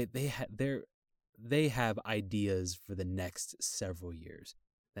 they have ideas for the next several years.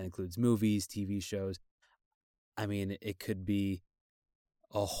 That includes movies, TV shows. I mean, it could be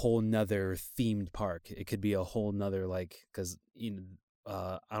a whole nother themed park. It could be a whole nother because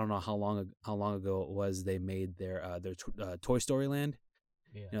I don't know how long ago it was they made their Toy Story Land.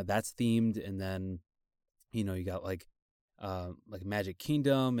 Yeah. That's themed, and then you got like Magic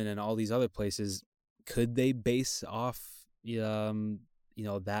Kingdom, and then all these other places. Could they base off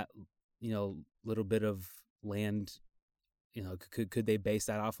that little bit of land? Could they base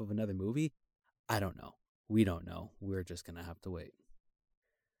that off of another movie? I don't know. We don't know. We're just gonna have to wait.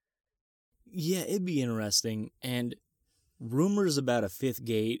 Yeah, it'd be interesting. And rumors about a fifth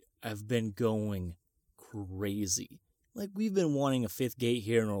gate have been going crazy. Like, we've been wanting a fifth gate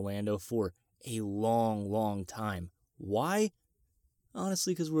here in Orlando for a long, long time. Why?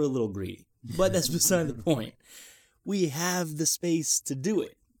 Honestly, because we're a little greedy. But that's beside the point. We have the space to do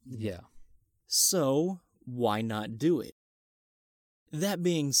it. Yeah. So, why not do it? That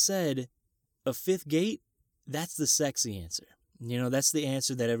being said, a fifth gate, that's the sexy answer. That's the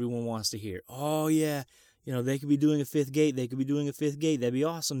answer that everyone wants to hear. Oh, yeah, they could be doing a fifth gate. They could be doing a fifth gate. That'd be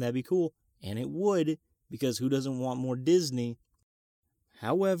awesome. That'd be cool. And it would, because who doesn't want more Disney?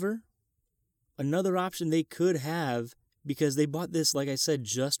 However, another option they could have, because they bought this, like I said,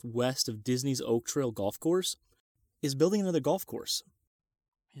 just west of Disney's Oak Trail Golf Course, is building another golf course.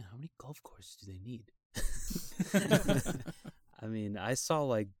 Man, how many golf courses do they need? I mean, I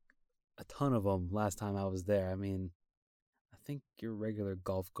saw a ton of them last time I was there. I mean, I think your regular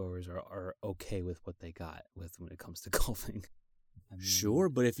golf goers are okay with what they got when it comes to golfing. I mean, sure,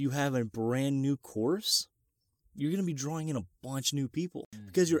 but if you have a brand new course, you're going to be drawing in a bunch of new people.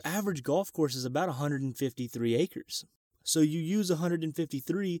 Because your average golf course is about 153 acres. So you use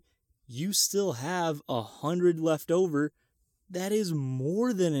 153, you still have 100 left over. That is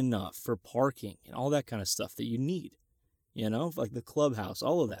more than enough for parking and all that kind of stuff that you need. Like the clubhouse,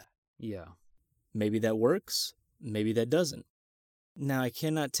 all of that. Yeah. Maybe that works. Maybe that doesn't. Now, I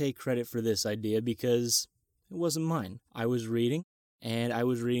cannot take credit for this idea because it wasn't mine. I was reading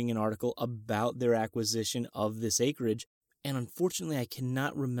an article about their acquisition of this acreage, and unfortunately, I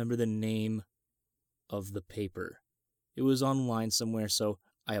cannot remember the name of the paper. It was online somewhere, so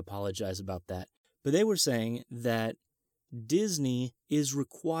I apologize about that. But they were saying that Disney is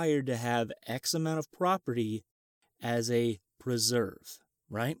required to have X amount of property as a preserve,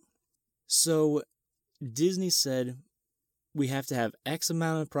 right? So Disney said, we have to have X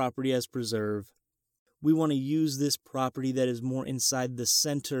amount of property as preserve. We want to use this property that is more inside the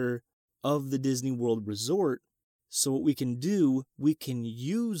center of the Disney World Resort. So what we can do, we can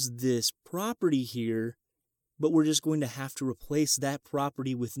use this property here, but we're just going to have to replace that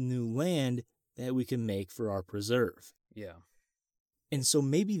property with new land that we can make for our preserve. Yeah. And so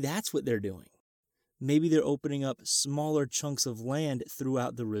maybe that's what they're doing. Maybe they're opening up smaller chunks of land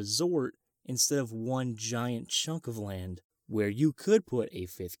throughout the resort instead of one giant chunk of land where you could put a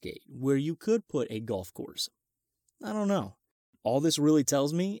fifth gate, where you could put a golf course. I don't know. All this really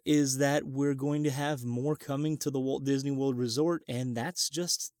tells me is that we're going to have more coming to the Walt Disney World Resort, and that's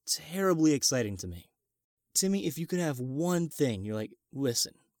just terribly exciting to me. Timmy, if you could have one thing, you're like,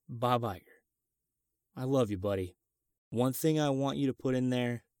 listen, Bob Iger, I love you, buddy. One thing I want you to put in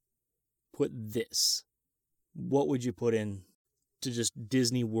there, put this. What would you put in to just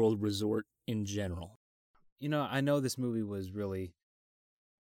Disney World Resort in general? You know, I know this movie was really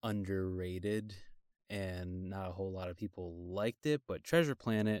underrated and not a whole lot of people liked it, but Treasure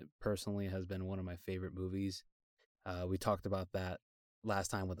Planet personally has been one of my favorite movies. We talked about that last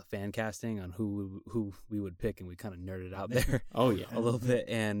time with the fan casting on who we would pick, and we kind of nerded out there. Oh yeah, a little bit.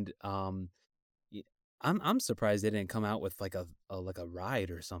 And I'm surprised they didn't come out with like a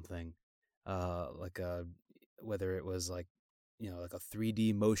ride or something, whether it was like, you know, like a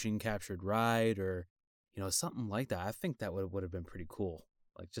 3D motion captured ride or, you know, something like that. I think that would have been pretty cool.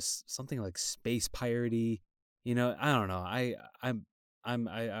 Like just something like space piratey, you know. I don't know.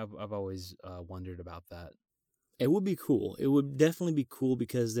 I've always wondered about that. It would be cool. It would definitely be cool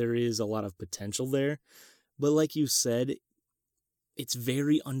because there is a lot of potential there. But like you said, it's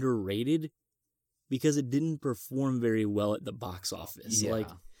very underrated because it didn't perform very well at the box office. Yeah. Like,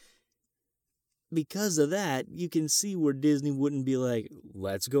 because of that, you can see where Disney wouldn't be like,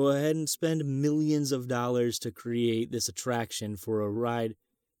 let's go ahead and spend millions of dollars to create this attraction for a ride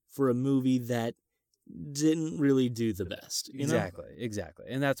for a movie that didn't really do the best. You know? Exactly.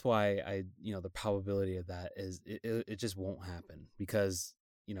 And that's why the probability of that is it just won't happen because,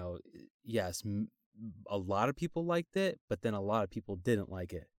 you know, yes, a lot of people liked it, but then a lot of people didn't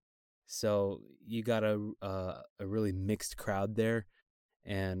like it. So you got a really mixed crowd there,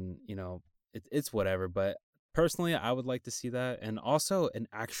 and, you know, it's whatever. But personally, I would like to see that, and also an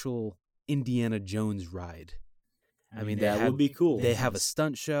actual Indiana Jones ride. I mean, that would be cool. They have a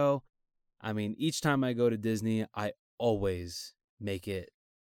stunt show. I mean, each time I go to Disney, I always make it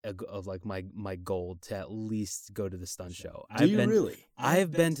of like my goal to at least go to the stunt show. Do you really?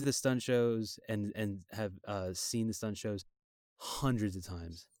 I've been to the stunt shows and have seen the stunt shows hundreds of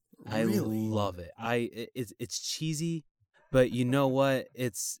times. Really? I love it. It's cheesy, but you know what?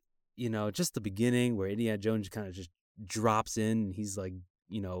 It's, you know, just the beginning where Indiana Jones kind of just drops in and he's like,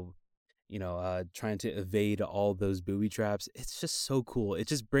 trying to evade all those booby traps. It's just so cool. It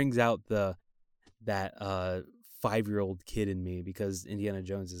just brings out that 5-year-old kid in me, because Indiana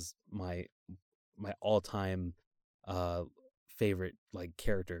Jones is my all-time favorite like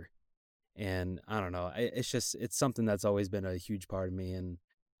character. And I don't know, it's something that's always been a huge part of me, and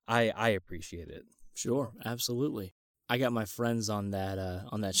I appreciate it. Sure, absolutely. I got my friends on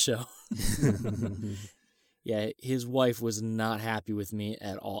that show. Yeah, his wife was not happy with me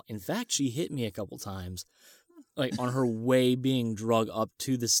at all. In fact, she hit me a couple times, like on her way being drugged up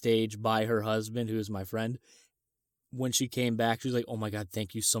to the stage by her husband, who is my friend. When she came back, she was like, "Oh my God,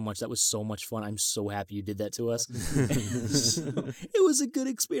 thank you so much. That was so much fun. I'm so happy you did that to us." So, it was a good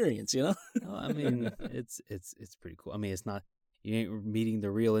experience, you know? No, I mean, it's pretty cool. I mean, it's not, you ain't meeting the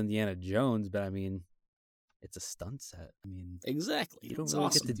real Indiana Jones, but I mean, it's a stunt set. I mean, Exactly. you don't It's really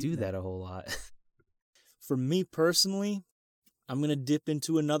awesome. get to do that a whole lot. For me personally, I'm going to dip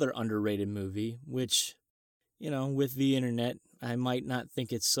into another underrated movie, which, you know, with the internet, I might not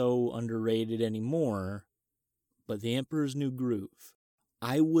think it's so underrated anymore, but The Emperor's New Groove.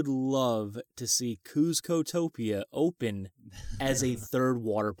 I would love to see Cusco-topia open as a third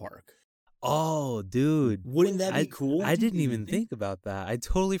water park. Oh, dude. Wouldn't that be cool? I didn't even think about that. I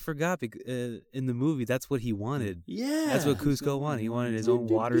totally forgot in the movie, that's what he wanted. Yeah. That's what Cusco wanted. He wanted his own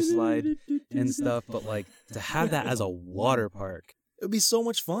water slide and stuff, but like to have that as a water park, It would be so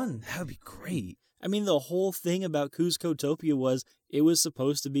much fun. that would be great. I mean, the whole thing about Cusco-topia was it was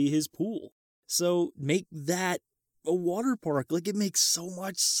supposed to be his pool. So make that a water park. Like, it makes so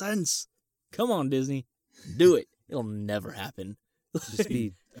much sense. Come on, Disney. Do it. It'll never happen. Just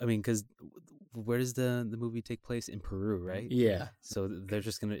be, I mean, because where does the movie take place? In Peru, right? Yeah. So they're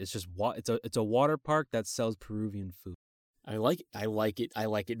just gonna, it's a water park that sells Peruvian food. I like it. I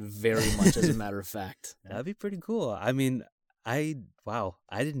like it very much, as a matter of fact. That'd be pretty cool. I mean, I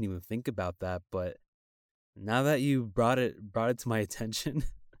didn't even think about that, but now that you brought it to my attention,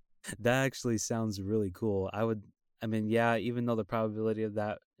 that actually sounds really cool. Even though the probability of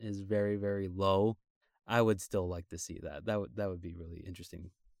that is very, very low, I would still like to see that. That would be really interesting.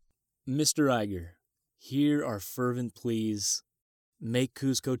 Mr. Iger, hear our fervent pleas. Make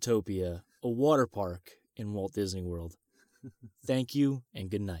Cusco-topia a water park in Walt Disney World. Thank you and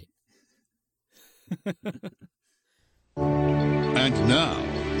good night. And now,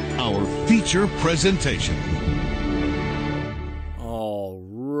 our feature presentation. All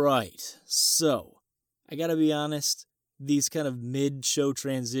right. So, I gotta be honest, these kind of mid-show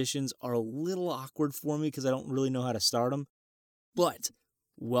transitions are a little awkward for me because I don't really know how to start them. But,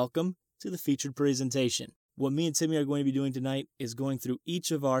 welcome to the featured presentation. What me and Timmy are going to be doing tonight is going through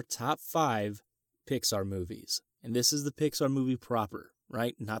each of our top 5 Pixar movies. And this is the Pixar movie proper,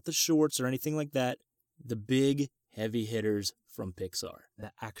 right? Not the shorts or anything like that. The big, heavy hitters from Pixar.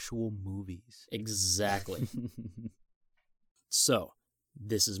 The actual movies. Exactly. So,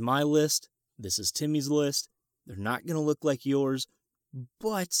 this is my list. This is Timmy's list. They're not going to look like yours.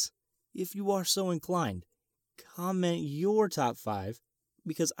 But, if you are so inclined, comment your top 5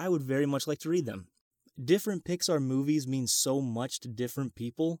 because I would very much like to read them. Different Pixar movies mean so much to different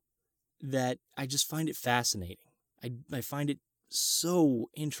people that I just find it fascinating. I find it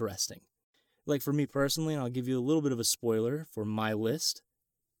so interesting. Like for me personally, and I'll give you a little bit of a spoiler for my list,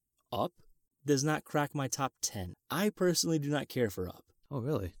 Up does not crack my top 10. I personally do not care for Up. Oh,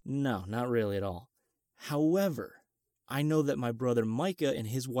 really? No, not really at all. However, I know that my brother Micah and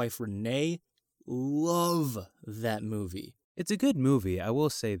his wife Renee love that movie. It's a good movie, I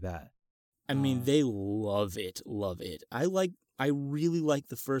will say that. I mean, they love it, love it. I really like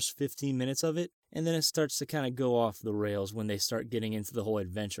the first 15 minutes of it, and then it starts to kind of go off the rails when they start getting into the whole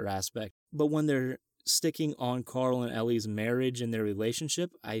adventure aspect. But when they're sticking on Carl and Ellie's marriage and their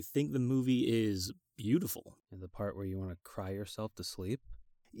relationship, I think the movie is beautiful. And the part where you want to cry yourself to sleep?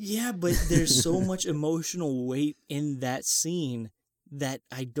 Yeah, but there's so much emotional weight in that scene that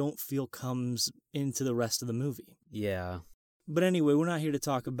I don't feel comes into the rest of the movie. Yeah. But anyway, we're not here to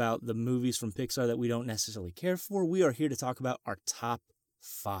talk about the movies from Pixar that we don't necessarily care for. We are here to talk about our top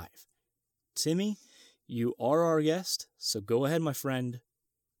 5. Timmy, you are our guest, so go ahead, my friend.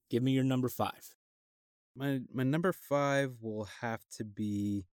 Give me your number 5. My number 5 will have to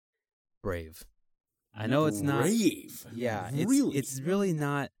be Brave. I know it's not Brave. Yeah, Really? it's really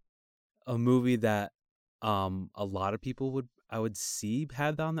not a movie that a lot of people would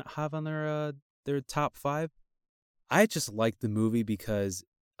have on their top 5. I just like the movie because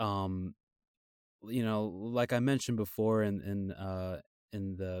like I mentioned before in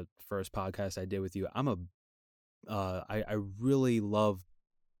the first podcast I did with you, I really love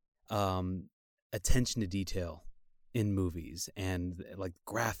attention to detail in movies and like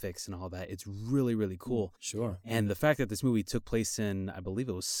graphics and all that. It's really, really cool. Sure. And the fact that this movie took place in, I believe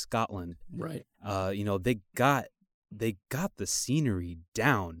it was Scotland. Right. They got the scenery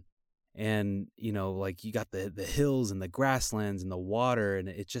down. And, like you got the hills and the grasslands and the water, and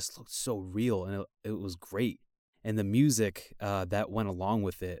it just looked so real, and it was great. And the music that went along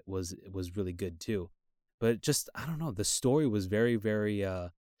with it was really good too. But just, I don't know, the story was very, very,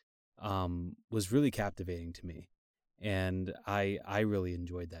 was really captivating to me. And I really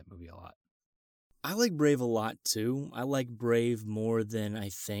enjoyed that movie a lot. I like Brave a lot too. I like Brave more than I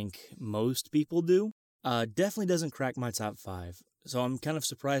think most people do. Definitely doesn't crack my top 5. So I'm kind of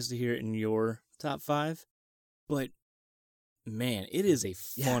surprised to hear it in your top 5. But, man, it is a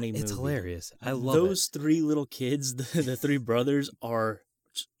funny movie. It's hilarious. I love those 3 little kids, the 3 brothers, are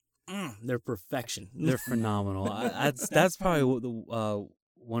they're perfection. They're phenomenal. That's probably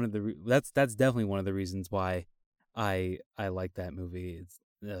that's definitely one of the reasons why I like that movie. It's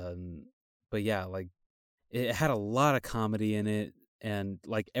but yeah, like it had a lot of comedy in it, and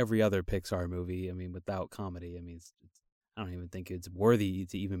like every other Pixar movie, I mean, without comedy, I mean, I don't even think it's worthy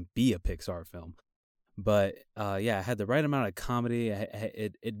to even be a Pixar film. But yeah, it had the right amount of comedy.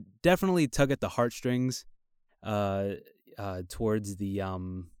 It definitely tugged at the heartstrings towards the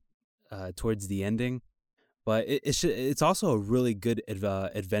ending. But it's also a really good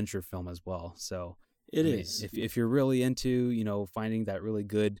adventure film as well. So it is. If you're really into finding that really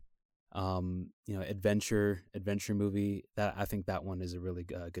good adventure movie, that I think that one is a really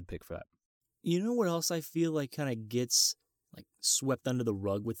good pick for that. You know what else I feel like kind of gets like swept under the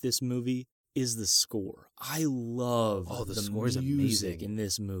rug with this movie is the score. I love the the score is music amazing in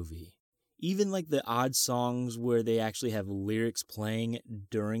this movie. Even like the odd songs where they actually have lyrics playing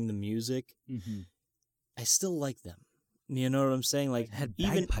during the music, I still like them. You know what I'm saying? Like it had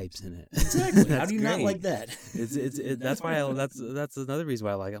even bagpipes in it. Exactly. How do you not like that? That's why that's another reason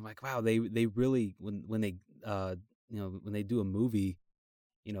why I like it. I'm like, wow, they really when they when they do a movie,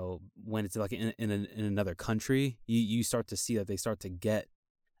 when it's like in another country, you start to see that they start to get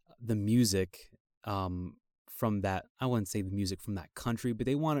the music from that. I wouldn't say the music from that country, but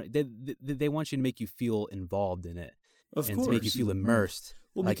they want you to make you feel involved in it, Of and course. to make you feel immersed.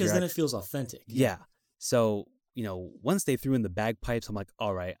 Well, like because you're then it feels authentic. Yeah. So once they threw in the bagpipes, I'm like,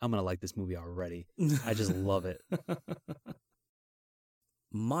 all right, I'm going to like this movie already. I just love it.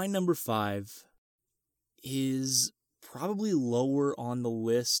 My number 5 is probably lower on the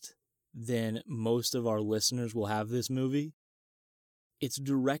list than most of our listeners will have this movie. It's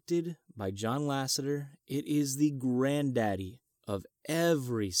directed by John Lasseter. It is the granddaddy of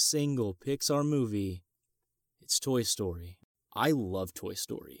every single Pixar movie. It's Toy Story. I love Toy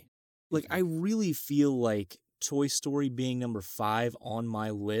Story. Like, I really feel like Toy Story being number 5 on my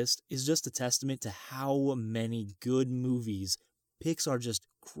list is just a testament to how many good movies Pixar just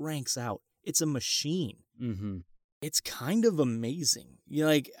cranks out. It's a machine. Mm-hmm. It's kind of amazing.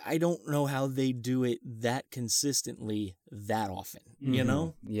 I don't know how they do it that consistently that often, you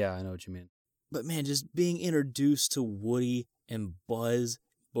know? Yeah, I know what you mean. But man, just being introduced to Woody and Buzz,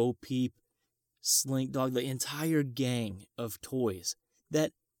 Bo Peep, Slink Dog, the entire gang of toys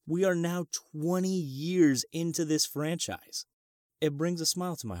that we are now 20 years into this franchise. It brings a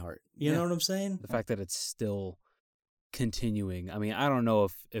smile to my heart. You know what I'm saying? The fact that it's still continuing. I mean, I don't know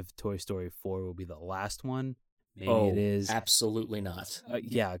if Toy Story 4 will be the last one. Maybe it is. Absolutely not.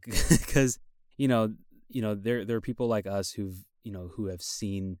 Yeah, because there are people like us who have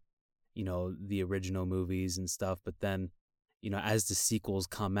seen the original movies and stuff, but then as the sequels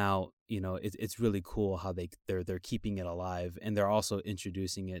come out, it's really cool how they're keeping it alive, and they're also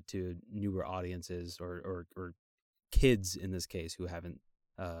introducing it to newer audiences or kids in this case who haven't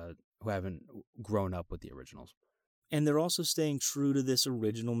grown up with the originals. And they're also staying true to this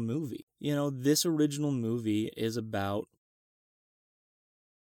original movie. This original movie is about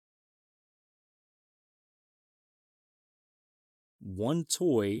one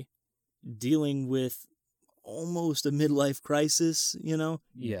toy dealing with almost a midlife crisis,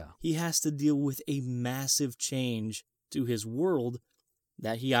 Yeah. He has to deal with a massive change to his world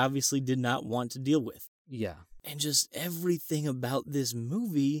that he obviously did not want to deal with. Yeah. And just everything about this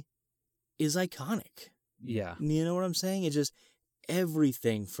movie is iconic. Yeah. You know what I'm saying? It's just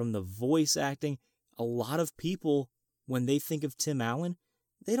everything from the voice acting. A lot of people, when they think of Tim Allen,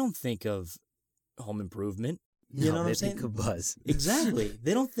 they don't think of Home Improvement. You know what I'm saying? They think of Buzz. Exactly.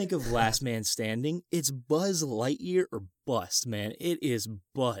 They don't think of Last Man Standing. It's Buzz Lightyear or bust, man. It is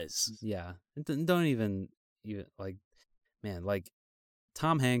Buzz. Yeah. Don't even like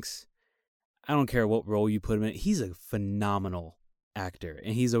Tom Hanks, I don't care what role you put him in, he's a phenomenal actor.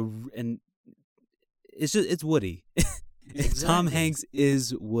 And it's Woody. Exactly. Tom Hanks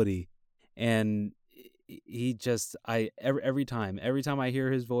is Woody. And every time I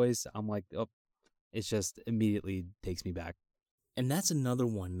hear his voice, I'm like, oh, it just immediately takes me back. And that's another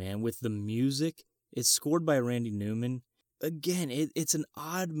one, man, with the music. It's scored by Randy Newman. Again, it's an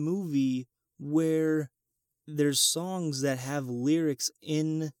odd movie where there's songs that have lyrics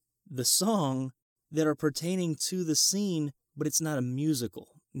in the song that are pertaining to the scene, but it's not a musical,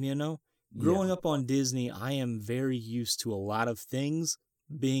 Growing up on Disney, I am very used to a lot of things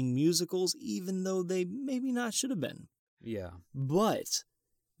being musicals, even though they maybe not should have been. Yeah. But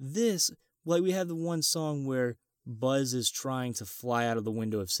this, we have the one song where Buzz is trying to fly out of the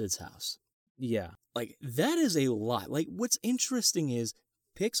window of Sid's house. Yeah. That is a lot. What's interesting is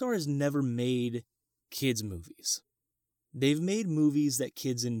Pixar has never made kids' movies. They've made movies that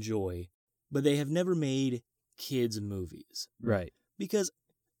kids enjoy, but they have never made kids' movies. Right. Because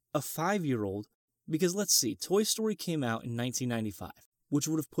a 5-year-old, let's see, Toy Story came out in 1995, which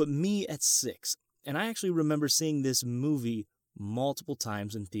would have put me at 6. And I actually remember seeing this movie multiple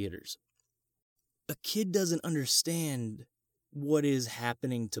times in theaters. A kid doesn't understand what is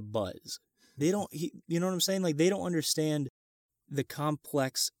happening to Buzz. You know what I'm saying? They don't understand the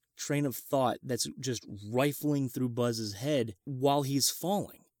complex train of thought that's just rifling through Buzz's head while he's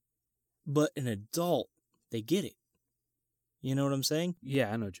falling. But an adult, they get it. You know what I'm saying?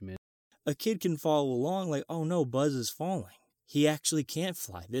 Yeah, I know what you mean. A kid can follow along oh no, Buzz is falling. He actually can't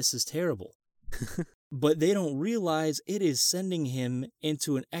fly. This is terrible. But they don't realize it is sending him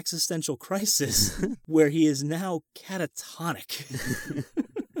into an existential crisis where he is now catatonic.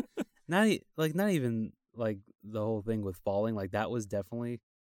 Not even the whole thing with falling. That was definitely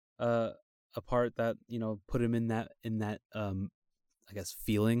a part that put him in that I guess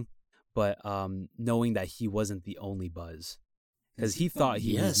feeling, but knowing that he wasn't the only Buzz, because he thought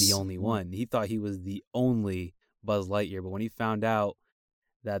he was the only one. He thought he was the only Buzz Lightyear, but when he found out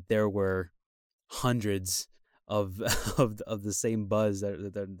that there were hundreds of the same Buzz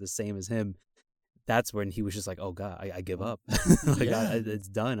that are the same as him, that's when he was just like, oh God, I give up. It's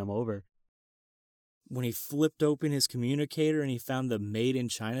done. I'm over. When he flipped open his communicator and he found the Made in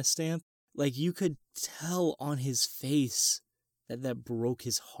China stamp, you could tell on his face that broke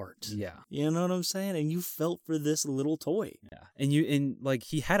his heart. Yeah. You know what I'm saying? And you felt for this little toy. Yeah. And like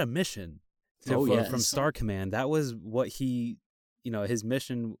he had a mission from Star Command. That was what he, his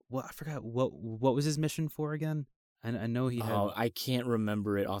mission. Well, I forgot what was his mission for again? I know he had. Oh, I can't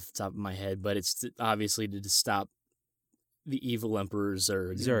remember it off the top of my head, but it's obviously to stop the evil Emperor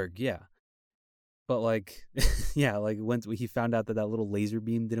Zurg. Zurg, yeah. But like, yeah, like when he found out that little laser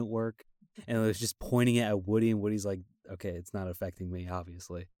beam didn't work, and it was just pointing it at Woody, and Woody's like, okay, it's not affecting me,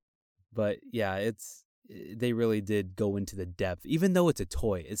 obviously. But yeah, they really did go into the depth, even though it's a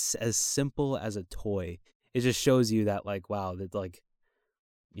toy. It's as simple as a toy. It just shows you that, like, wow, that, like,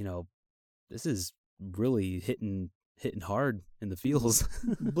 this is really hitting hard in the feels.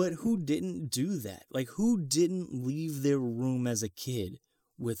 But who didn't do that? Like, who didn't leave their room as a kid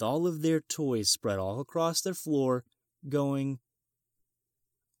with all of their toys spread all across their floor going,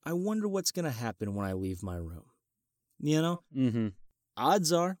 I wonder what's going to happen when I leave my room? Mm-hmm.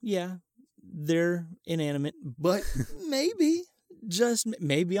 Odds are, yeah, they're inanimate, but maybe, just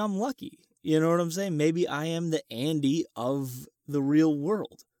maybe I'm lucky. You know what I'm saying? Maybe I am the Andy of the real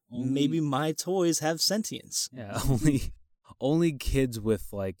world. Maybe my toys have sentience. Yeah, only kids with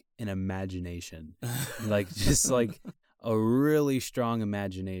like an imagination, like just like a really strong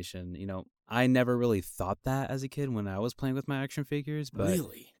imagination. I never really thought that as a kid when I was playing with my action figures, but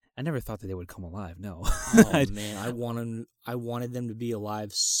Really? I never thought that they would come alive. No. Oh man, I wanted them to be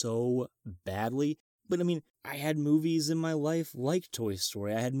alive so badly. But I mean, I had movies in my life like Toy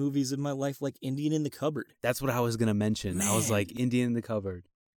Story. I had movies in my life like Indian in the Cupboard. That's what I was gonna mention. Man. I was like, Indian in the Cupboard.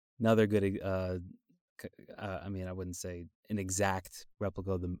 Another good. I mean, I wouldn't say an exact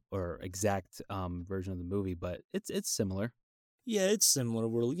replica of or exact version of the movie, but it's similar. Yeah, it's similar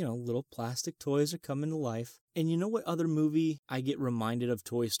where, little plastic toys are coming to life. And you know what other movie I get reminded of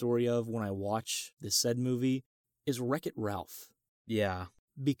Toy Story of when I watch this said movie? Is Wreck-It Ralph. Yeah.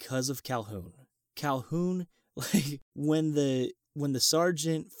 Because of Calhoun. Calhoun, like, when the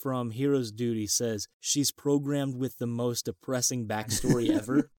sergeant from Hero's Duty says she's programmed with the most depressing backstory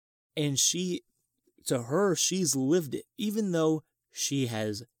ever, and to her, she's lived it, even though she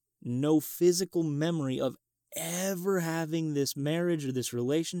has no physical memory of ever having this marriage or this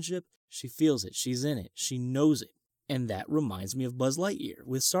relationship, she feels it, she's in it, she knows it. And that reminds me of Buzz Lightyear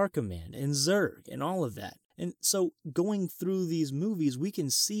with Star Command and Zurg and all of that. And so going through these movies, we can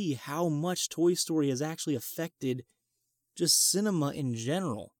see how much Toy Story has actually affected just cinema in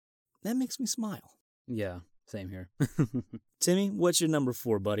general. That makes me smile. Yeah, same here. Timmy, what's your number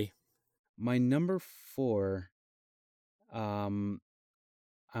 4, buddy? My number 4, I'm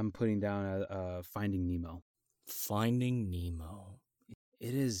putting down Finding Nemo. Finding Nemo.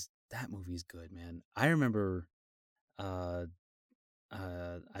 That movie's good, man. I remember I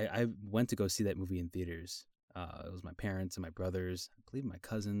went to go see that movie in theaters. It was my parents and my brothers. I believe my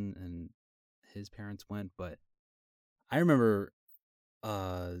cousin and his parents went, but I remember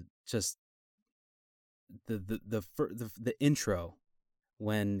just the intro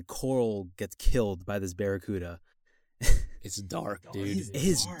when Coral gets killed by this barracuda. It's dark, dude. It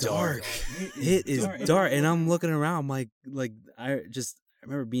is dark. It is dark, and I'm looking around like I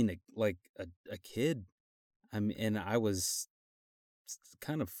remember being a kid. And I was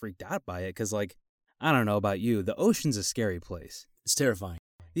kind of freaked out by it because, like, I don't know about you, the ocean's a scary place. It's terrifying.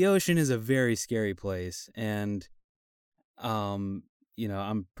 The ocean is a very scary place, and I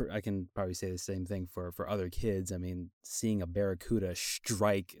can probably say the same thing for other kids. I mean, seeing a barracuda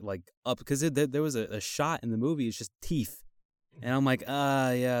strike like up, because there was a shot in the movie, it's just teeth, and I'm like,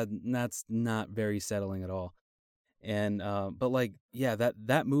 yeah, that's not very settling at all. And but like, yeah,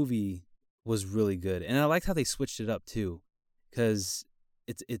 that movie was really good, and I liked how they switched it up too, because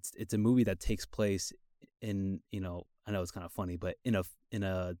it's a movie that takes place in, I know it's kind of funny, but in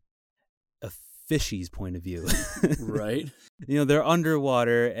a fishy's point of view. Right. They're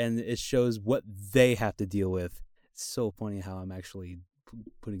underwater, and it shows what they have to deal with. It's so funny how I'm actually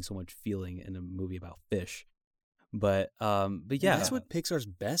putting so much feeling in a movie about fish. But yeah, that's what Pixar's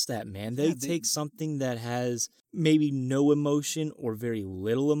best at, man. They take something that has maybe no emotion or very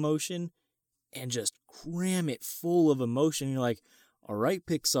little emotion and just cram it full of emotion. You're like, all right,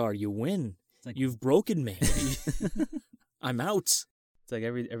 Pixar, you win. You've broken me. I'm out. It's like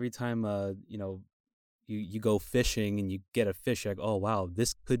every time you go fishing and you get a fish, you're like, oh wow,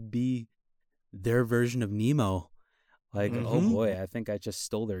 this could be their version of Nemo. Like, oh boy, I think I just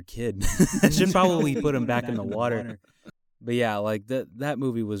stole their kid. I should probably put him back in the water. But yeah, like that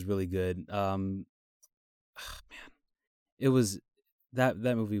movie was really good. Man, it was that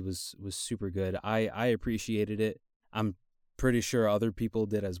movie was super good. I appreciated it. I'm pretty sure other people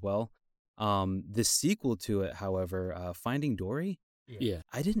did as well. The sequel to it, however, Finding Dory, Yeah.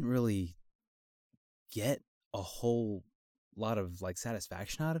 I didn't really get a whole lot of like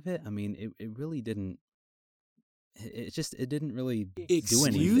satisfaction out of it. I mean, it really didn't. It didn't really do Excuse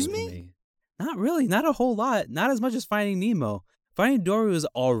anything me? for me. Not really, not a whole lot. Not as much as Finding Nemo. Finding Dory was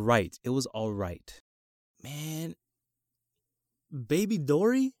all right. It was all right. Man, Baby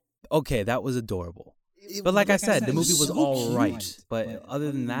Dory? Okay, that was adorable. But like I said, the movie was so all cute. right. But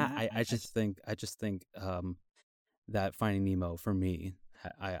other than that, I just think that Finding Nemo for me,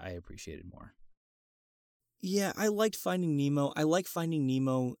 I appreciated more. Yeah, I liked Finding Nemo. I like Finding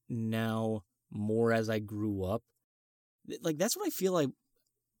Nemo now more as I grew up. Like, that's what I feel like.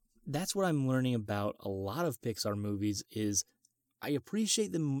 That's what I'm learning about a lot of Pixar movies is I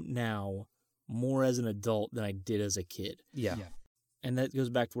appreciate them now more as an adult than I did as a kid. Yeah. And that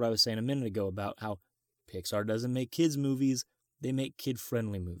goes back to what I was saying a minute ago about how Pixar doesn't make kids movies, they make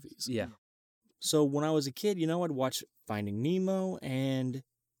kid-friendly movies. Yeah. So when I was a kid, I'd watch Finding Nemo and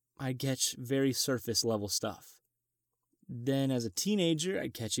I'd catch very surface level stuff. Then as a teenager,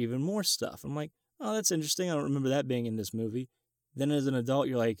 I'd catch even more stuff. I'm like, oh, that's interesting. I don't remember that being in this movie. Then as an adult,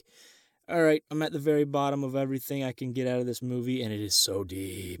 you're like, all right, I'm at the very bottom of everything I can get out of this movie, and it is so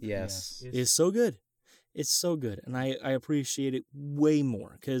deep. Yes. It is so good. It's so good. And I appreciate it way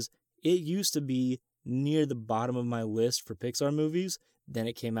more because it used to be near the bottom of my list for Pixar movies. Then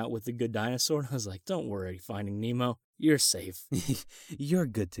it came out with The Good Dinosaur, and I was like, don't worry, Finding Nemo. You're safe. You're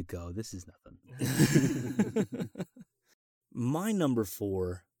good to go. This is nothing. My number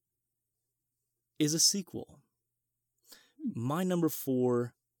 4 is a sequel. My number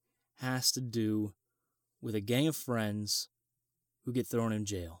 4 has to do with a gang of friends who get thrown in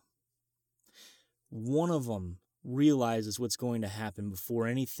jail. One of them realizes what's going to happen before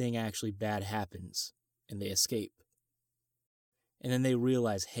anything actually bad happens, and they escape. And then they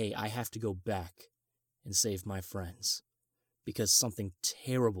realize, hey, I have to go back and save my friends because something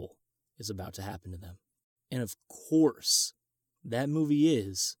terrible is about to happen to them. And of course, that movie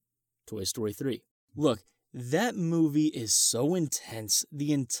is Toy Story 3. Look, that movie is so intense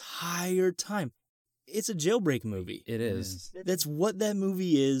the entire time. It's a jailbreak movie. It is. That's what that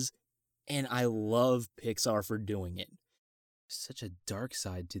movie is, and I love Pixar for doing it. Such a dark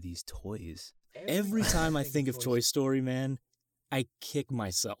side to these toys. Every time I think of Toy Story, man, I kick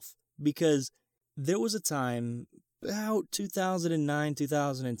myself because there was a time about 2009,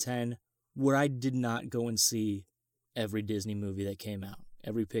 2010 where I did not go and see every Disney movie that came out,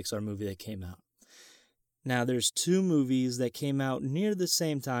 every Pixar movie that came out. Now, there's 2 movies that came out near the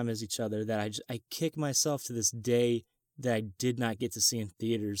same time as each other that I kick myself to this day that I did not get to see in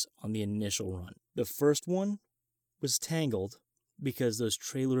theaters on the initial run. The first one was Tangled because those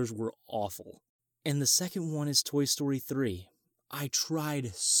trailers were awful. And the second one is Toy Story 3. I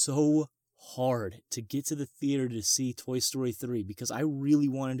tried so hard to get to the theater to see Toy Story 3 because I really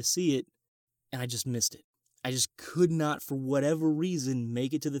wanted to see it, and I just missed it. I just could not, for whatever reason,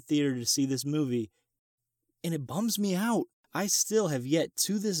 make it to the theater to see this movie. And it bums me out. I still have yet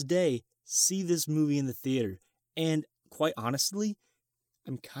to this day see this movie in the theater. And quite honestly,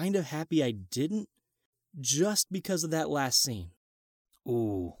 I'm kind of happy I didn't just because of that last scene.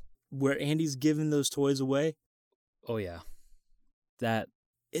 Ooh. Where Andy's giving those toys away. Oh, yeah. That.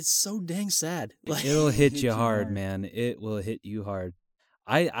 It's so dang sad. Like, It'll hit you hard, man. It will hit you hard.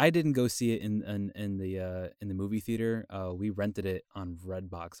 I didn't go see it in the movie theater. We rented it on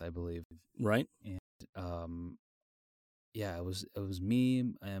Redbox, I believe. Right. And yeah, it was me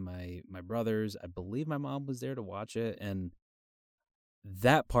and my brothers. I believe my mom was there to watch it, and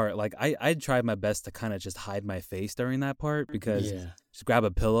that part, like I tried my best to kind of just hide my face during that part because just grab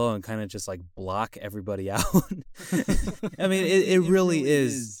a pillow and kind of just like block everybody out. I mean, it really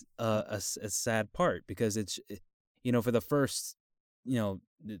is a sad part because it's for the first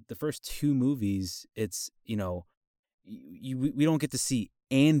the first 2 movies, it's we don't get to see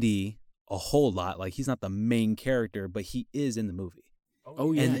Andy a whole lot. Like, he's not the main character, but he is in the movie.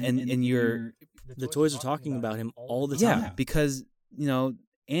 Oh yeah, and the toys are talking about him all the time. Yeah, because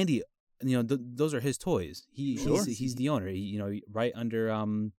Andy, those are his toys. He's the owner. Right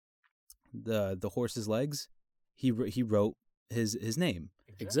under the horse's legs, he wrote his name.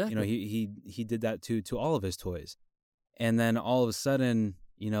 Exactly. He did that to all of his toys, and then all of a sudden,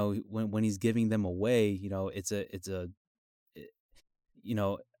 when he's giving them away,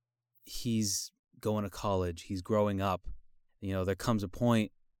 he's going to college, he's growing up. There comes a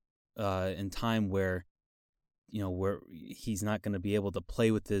point in time where he's not going to be able to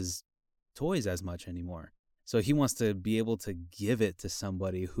play with his toys as much anymore. So he wants to be able to give it to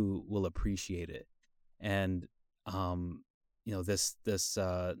somebody who will appreciate it. And this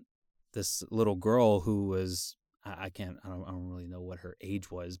this little girl who was I don't really know what her age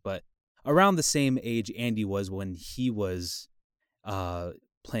was, but around the same age Andy was when he was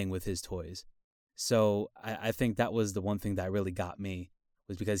playing with his toys. So I think that was the one thing that really got me,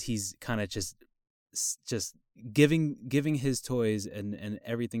 was because he's kind of just giving his toys and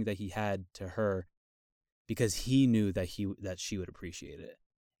everything that he had to her because he knew that she would appreciate it,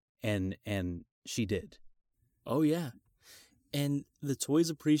 and she did. Oh yeah, and the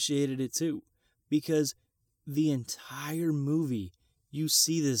toys appreciated it too, because the entire movie you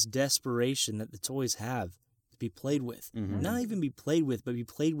see this desperation that the toys have to be played with. Mm-hmm. Not even be played with, but be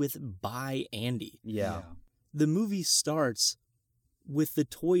played with by Andy. Yeah. The movie starts with the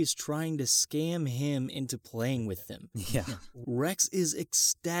toys trying to scam him into playing with them. Yeah. Rex is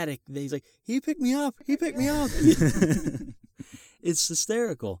ecstatic. He's like, he picked me up. He picked me up. It's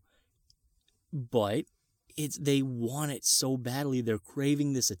hysterical. But they want it so badly. They're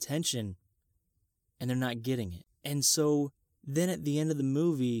craving this attention, and they're not getting it. And so then at the end of the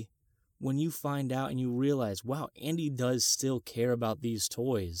movie, when you find out and you realize, wow, Andy does still care about these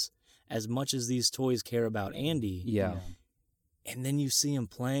toys as much as these toys care about Andy. Yeah. And then you see him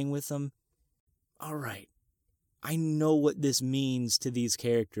playing with them. All right, I know what this means to these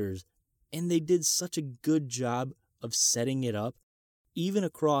characters. And they did such a good job of setting it up, even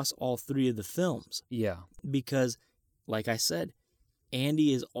across all three of the films. Yeah. Because, like I said,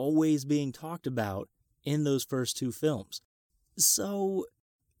 Andy is always being talked about in those first two films. So,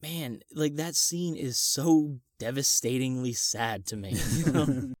 man, like, that scene is so devastatingly sad to me. You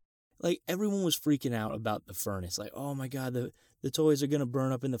know? Like, everyone was freaking out about the furnace. Like, oh my God, the toys are going to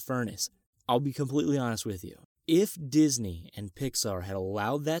burn up in the furnace. I'll be completely honest with you. If Disney and Pixar had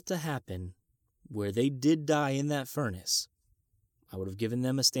allowed that to happen, where they did die in that furnace, I would have given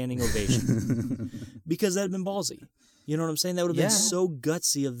them a standing ovation. Because that would have been ballsy. You know what I'm saying? That would have been so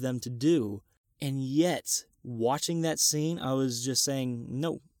gutsy of them to do. And yet, watching that scene, I was just saying,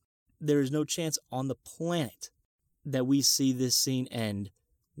 no, there is no chance on the planet that we see this scene end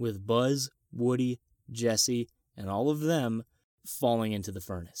with Buzz, Woody, Jesse, and all of them falling into the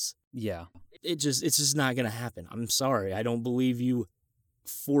furnace. Yeah. It's just not going to happen. I'm sorry. I don't believe you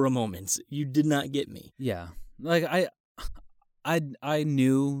for a moment. You did not get me. Yeah. Like, I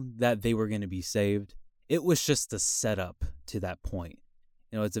knew that they were going to be saved. It was just the setup to that point.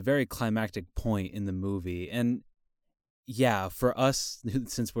 You know, it's a very climactic point in the movie. And yeah, for us,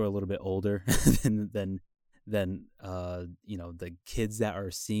 since we're a little bit older than you know, the kids that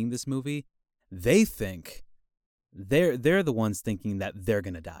are seeing this movie, they think they're the ones thinking that they're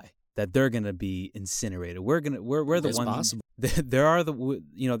going to die, that they're going to be incinerated. We're the It's ones. possible. There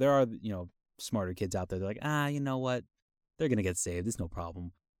are smarter kids out there. They're like, you know what? They're going to get saved. It's no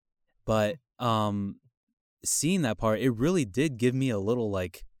problem. But seeing that part, it really did give me a little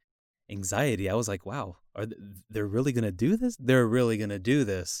like anxiety. I was like, wow, they're really going to do this? They're really going to do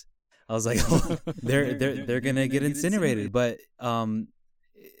this. I was like, oh, they're going to get incinerated. But I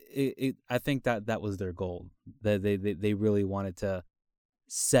think that was their goal. That they really wanted to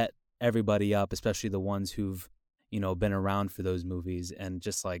set everybody up, especially the ones who've, you know, been around for those movies, and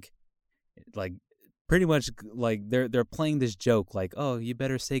just like pretty much like they're playing this joke like, oh, you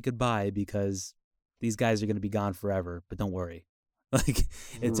better say goodbye because these guys are going to be gone forever, but don't worry. Like,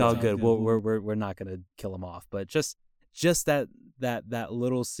 it's all good. We're not going to kill them off. But just that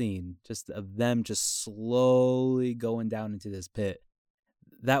little scene, just of them just slowly going down into this pit,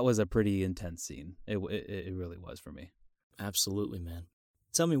 that was a pretty intense scene. It really was for me. Absolutely, man.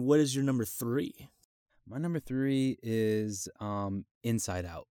 Tell me, what is your number 3? My number 3 is Inside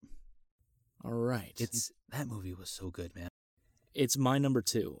Out. All right. That movie was so good, man. It's my number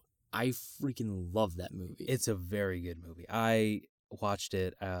 2. I freaking love that movie. It's a very good movie. I watched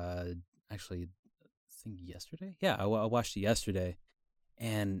it actually, I think yesterday. Yeah, I watched it yesterday,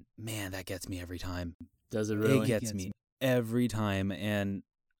 and man, that gets me every time. Does it really? It gets me every time, and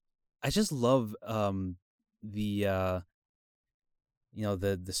I just love the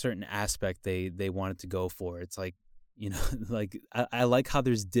certain aspect they wanted to go for. It's like, you know, like I like how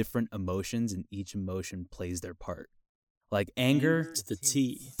there's different emotions and each emotion plays their part. Like anger to the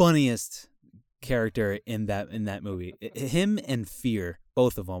T. Funniest character in that movie. Him and Fear,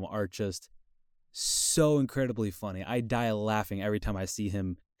 both of them are just so incredibly funny. I die laughing every time I see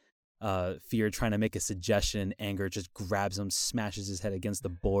him. Fear trying to make a suggestion, anger just grabs him, smashes his head against the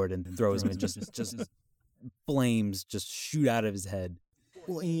board, and throws him, and just flames just shoot out of his head.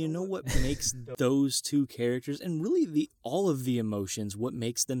 Well, and you know what makes those two characters, and really all of the emotions, what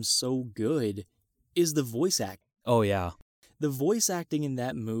makes them so good is the voice acting. Oh, yeah. The voice acting in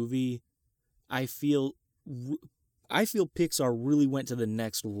that movie, I feel, I feel Pixar really went to the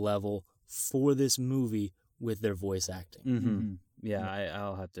next level for this movie with their voice acting. Mm-hmm. Yeah,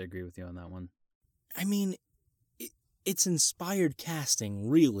 I'll have to agree with you on that one. I mean, it's inspired casting,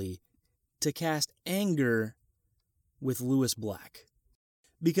 really, to cast Anger with Lewis Black.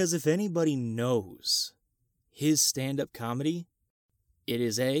 Because if anybody knows his stand-up comedy, it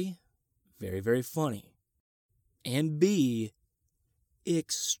is A, very, very funny, and B,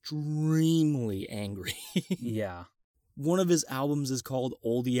 extremely angry. Yeah. One of his albums is called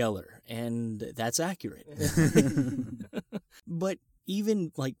Old Yeller, and that's accurate. But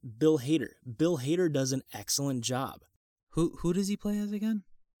even like Bill Hader does an excellent job. Who does he play as again?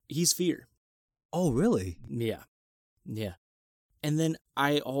 He's Fear. Oh, really? Yeah. Yeah. And then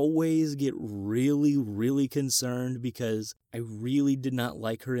I always get really, really concerned because I really did not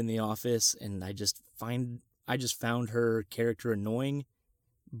like her in The Office, and I just found her character annoying.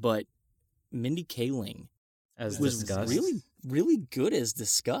 But Mindy Kaling As was discussed. really, really good as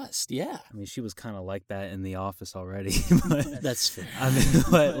Disgust. Yeah. I mean, she was kind of like that in The Office already. But, That's fair. I mean,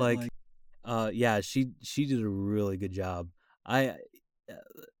 but like, yeah, she did a really good job.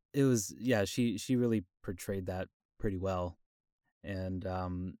 She really portrayed that pretty well. And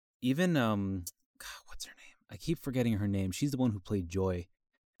even God, what's her name? I keep forgetting her name. She's the one who played Joy.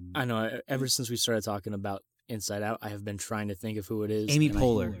 I know. Ever since we started talking about Inside Out, I have been trying to think of who it is. Amy and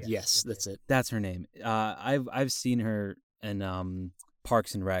Poehler. Yes, that's it. That's her name. I've seen her in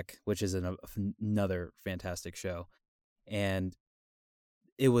Parks and Rec, which is another fantastic show, and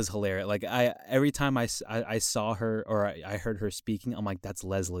it was hilarious. Like every time I saw her or I heard her speaking, I'm like, that's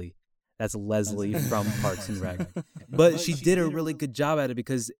Leslie. That's Leslie from Parks and Rec. But she did a really good job at it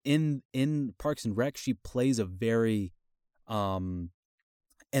because in Parks and Rec, she plays a very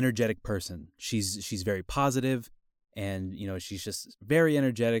energetic person. She's very positive, and she's just very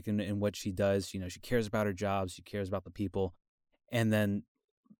energetic in what she does. She cares about her job, she cares about the people, and then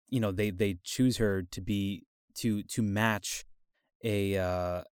they choose her to match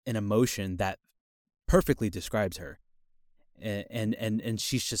an emotion that perfectly describes her. And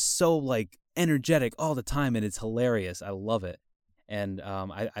she's just so like energetic all the time, and it's hilarious. I love it, and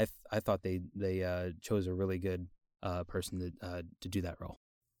I thought they chose a really good person to do that role.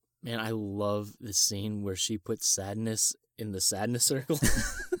 Man, I love the scene where she puts Sadness in the sadness circle.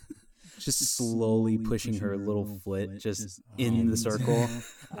 Just slowly pushing her little foot just in the circle.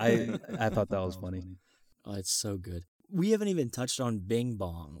 I thought that was funny. Oh, it's so good. We haven't even touched on Bing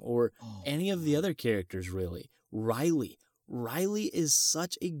Bong or any of the other characters really. Riley is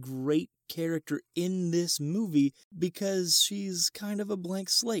such a great character in this movie because she's kind of a blank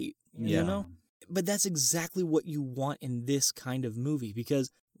slate, you know? But that's exactly what you want in this kind of movie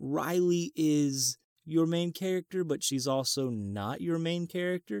because Riley is your main character, but she's also not your main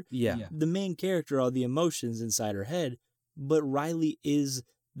character. Yeah. The main character are the emotions inside her head, but Riley is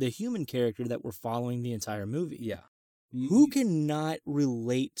the human character that we're following the entire movie. Yeah. Who cannot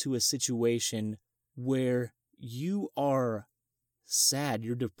relate to a situation where you are sad,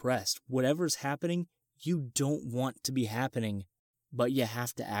 you're depressed, whatever's happening, you don't want to be happening, but you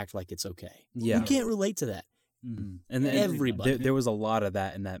have to act like it's okay. Yeah. You can't relate to that. Mm-hmm. And everybody. There was a lot of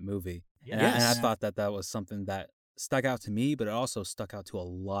that in that movie. Yes. And I thought that was something that stuck out to me, but it also stuck out to a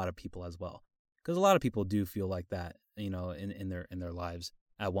lot of people as well. Because a lot of people do feel like that, in their lives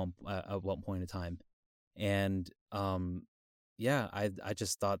at one point in time. And I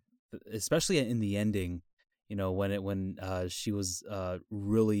just thought, especially in the ending, when she was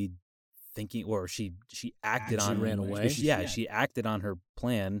really thinking, or she acted on, ran away. She acted on her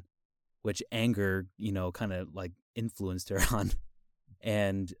plan, which Anger, kind of like influenced her on,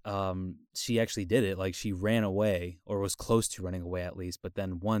 and she actually did it. Like she ran away, or was close to running away at least. But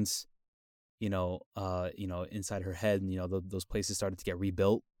then once, inside her head, those places started to get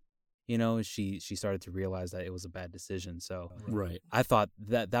rebuilt. She started to realize that it was a bad decision. So right. I thought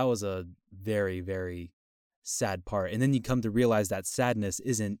that was a very, very sad part. And then you come to realize that sadness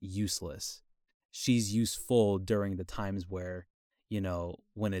isn't useless. She's useful during the times where,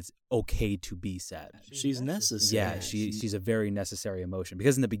 when it's okay to be sad. She's necessary. Yeah, she's a very necessary emotion.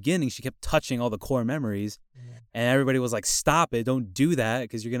 Because in the beginning, she kept touching all the core memories, and everybody was like, stop it, don't do that,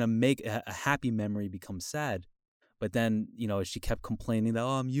 because you're going to make a happy memory become sad. But then, she kept complaining that,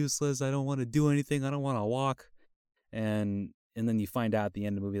 I'm useless, I don't want to do anything, I don't want to walk. And then you find out at the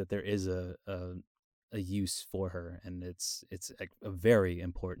end of the movie that there is a use for her, and it's a very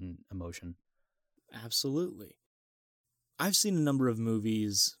important emotion. Absolutely. I've seen a number of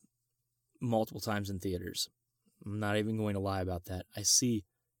movies multiple times in theaters. I'm not even going to lie about that. I see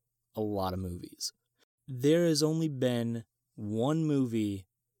a lot of movies. There has only been one movie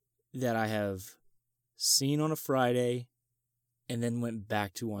that I have seen on a Friday, and then went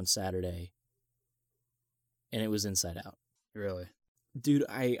back to on Saturday, and it was Inside Out. Really? Dude,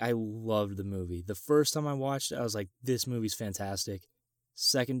 I loved the movie. The first time I watched it, I was like, this movie's fantastic.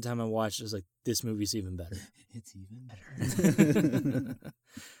 Second time I watched it, I was like, this movie's even better. It's even better.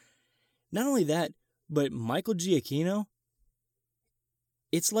 Not only that, but Michael Giacchino,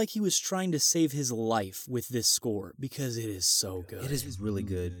 it's like he was trying to save his life with this score because it is so good. It is really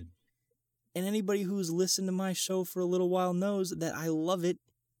good. And anybody who's listened to my show for a little while knows that I love it.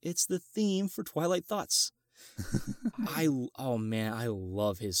 It's the theme for Twilight Thoughts. Oh man, I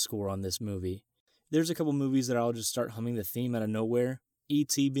love his score on this movie. There's a couple movies that I'll just start humming the theme out of nowhere.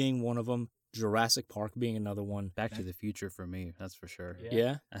 E.T. being one of them, Jurassic Park being another one. Back to the Future for me, that's for sure.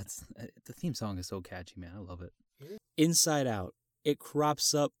 Yeah? That's the theme song is so catchy, man. I love it. Inside Out, it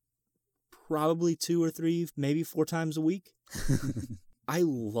crops up probably 2 or 3, maybe 4 times a week. I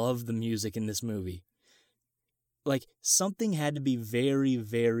love the music in this movie. Like, something had to be very,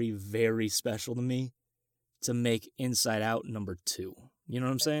 very, very special to me to make Inside Out number 2. You know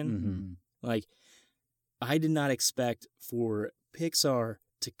what I'm saying? Mm-hmm. Like, I did not expect for Pixar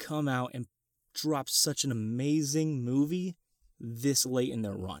to come out and drop such an amazing movie this late in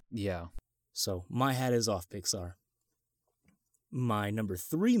their run. Yeah. So, my hat is off, Pixar. My number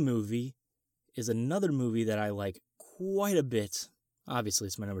 3 movie is another movie that I like quite a bit. Obviously,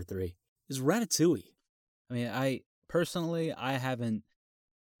 it's my number 3. Is Ratatouille. I mean, I haven't.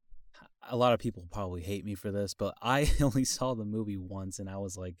 A lot of people probably hate me for this, but I only saw the movie once, and I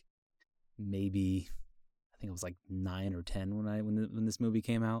was like, maybe, I think it was like 9 or 10 when this movie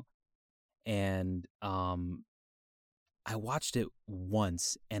came out, and I watched it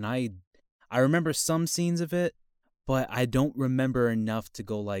once, and I remember some scenes of it, but I don't remember enough to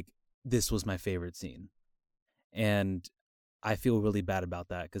go like, this was my favorite scene, and I feel really bad about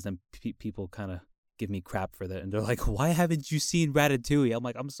that because then people kind of give me crap for that, and they're like, "Why haven't you seen Ratatouille?" I'm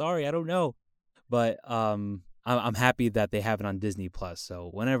like, "I'm sorry, I don't know," but I'm happy that they have it on Disney Plus. So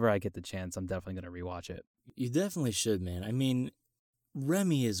whenever I get the chance, I'm definitely gonna rewatch it. You definitely should, man. I mean,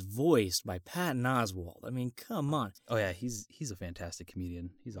 Remy is voiced by Patton Oswalt. I mean, come on. Oh yeah, he's a fantastic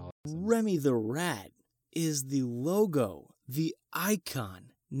comedian. He's awesome. Remy the Rat is the logo, the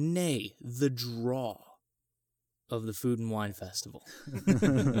icon, nay, the draw of the Food and Wine Festival.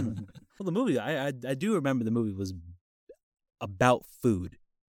 Well, the movie, I do remember the movie was about food.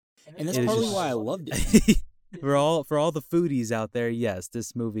 And that's It was probably just- why I loved it. For all the foodies out there, yes,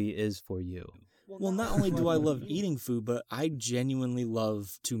 this movie is for you. Well, not only do I love eating food, but I genuinely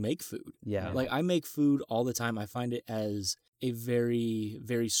love to make food. Yeah. Like, I make food all the time. I find it as a very,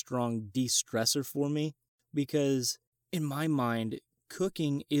 very strong de-stressor for me because, in my mind,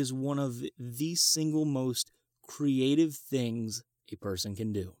 cooking is one of the single most creative things a person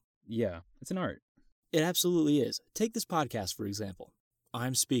can do. Yeah, it's an art. It absolutely is. Take this podcast, for example.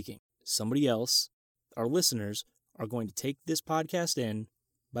 I'm speaking. Somebody else, our listeners, are going to take this podcast in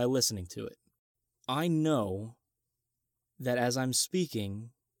by listening to it. I know that as I'm speaking,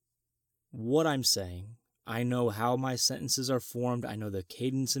 what I'm saying, I know how my sentences are formed, I know the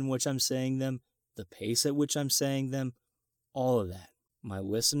cadence in which I'm saying them, the pace at which I'm saying them, all of that. My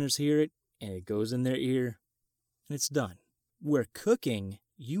listeners hear it, and it goes in their ear, and it's done. Where cooking,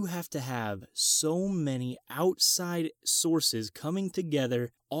 you have to have so many outside sources coming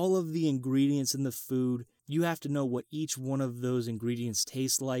together, all of the ingredients in the food. You have to know what each one of those ingredients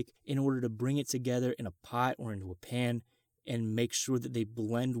tastes like in order to bring it together in a pot or into a pan and make sure that they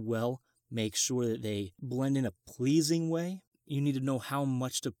blend well, make sure that they blend in a pleasing way. You need to know how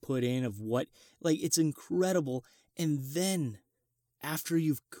much to put in of what, like, it's incredible. And then after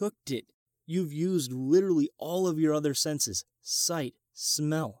you've cooked it, you've used literally all of your other senses: sight,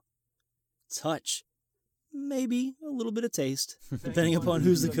 smell, touch, maybe a little bit of taste, depending upon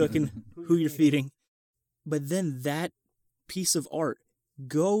who's the cook and who you're feeding. But then that piece of art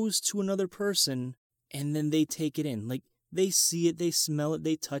goes to another person, and then they take it in. Like, they see it, they smell it,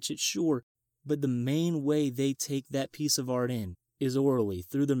 they touch it, sure. But the main way they take that piece of art in is orally,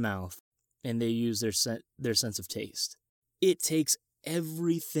 through their mouth, and they use their sense of taste. It takes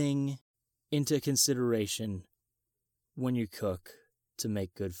everything into consideration when you cook to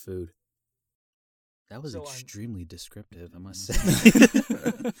make good food. That was extremely descriptive, I must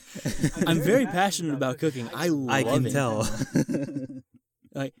say. I'm very passionate about cooking. I love it. I can tell.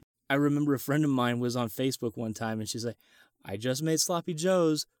 Like, I remember a friend of mine was on Facebook one time, and she's like, "I just made sloppy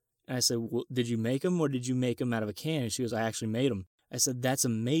joes." And I said, "Well, did you make them, or did you make them out of a can?" And she goes, "I actually made them." I said, "That's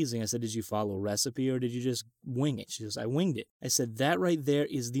amazing." I said, "Did you follow a recipe, or did you just wing it?" She goes, "I winged it." I said, "That right there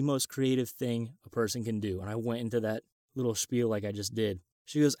is the most creative thing a person can do." And I went into that little spiel like I just did.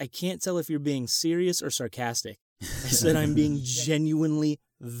 She goes, I can't tell if you're being serious or sarcastic. I said, I'm being genuinely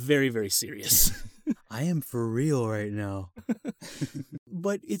very, very serious. I am for real right now.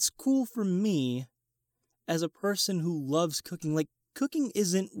 But it's cool for me as a person who loves cooking. Like, cooking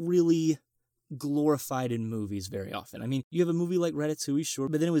isn't really glorified in movies very often. I mean, you have a movie like Ratatouille, sure,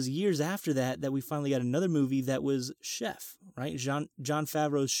 but then it was years after that we finally got another movie that was Chef, right? John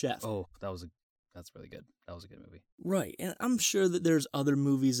Favreau's Chef. Oh, that's really good. That was a good movie. Right, and I'm sure that there's other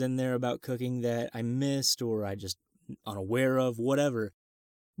movies in there about cooking that I missed or I just unaware of, whatever.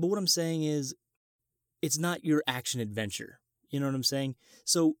 But what I'm saying is, it's not your action adventure. You know what I'm saying?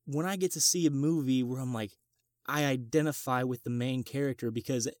 So when I get to see a movie where I'm like, I identify with the main character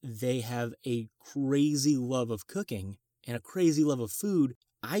because they have a crazy love of cooking and a crazy love of food,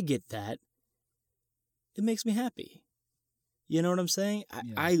 I get that. It makes me happy. You know what I'm saying?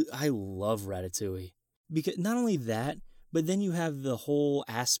 Yeah. I love Ratatouille. Because not only that, but then you have the whole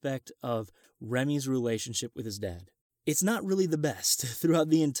aspect of Remy's relationship with his dad. It's not really the best throughout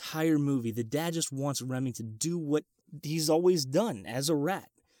the entire movie. The dad just wants Remy to do what he's always done as a rat.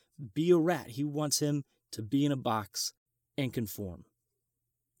 Be a rat. He wants him to be in a box and conform.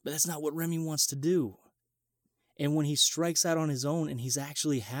 But that's not what Remy wants to do. And when he strikes out on his own and he's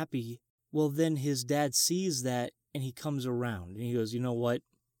actually happy, well, then his dad sees that and he comes around and he goes, you know what?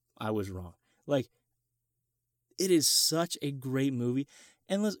 I was wrong. Like, it is such a great movie.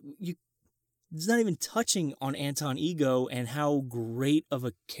 And it's not even touching on Anton Ego and how great of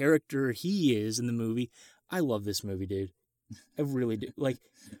a character he is in the movie. I love this movie, dude. I really do. Like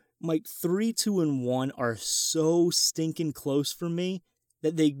 3, 2, and 1 are so stinking close for me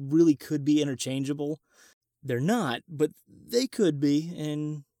that they really could be interchangeable. They're not, but they could be,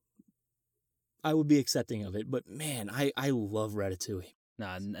 and I would be accepting of it. But man, I love Ratatouille.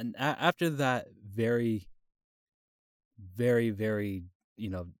 Nah, and after that very, very, very,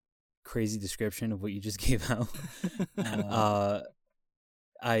 crazy description of what you just gave out,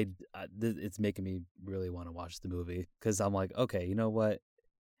 it's making me really want to watch the movie because I'm like, okay, you know what?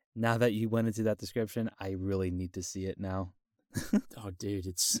 Now that you went into that description, I really need to see it now. Oh, dude,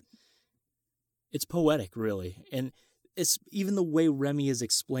 it's poetic, really. And it's even the way Remy is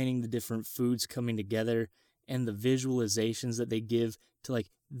explaining the different foods coming together and the visualizations that they give to,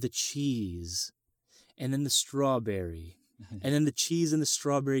 like, the cheese and then the strawberry and then the cheese and the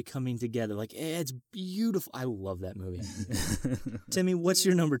strawberry coming together. Like, it's beautiful. I love that movie. Timmy, what's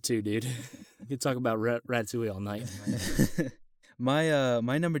your number 2, dude? We could talk about Ratatouille all night.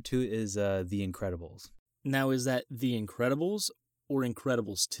 My number 2 is The Incredibles. Now, is that The Incredibles or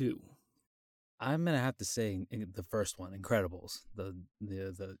Incredibles 2? I'm gonna have to say the first one, Incredibles. The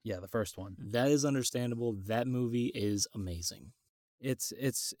first one. That is understandable. That movie is amazing. It's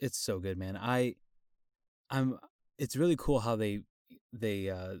so good, man. It's really cool how they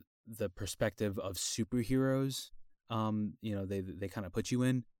the perspective of superheroes. They kind of put you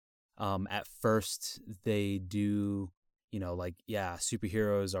in. At first they do.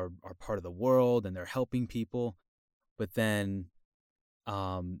 Superheroes are part of the world and they're helping people, but then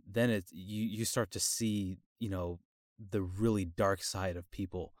it's you start to see, the really dark side of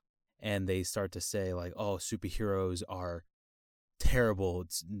people, and they start to say like, oh, superheroes are terrible.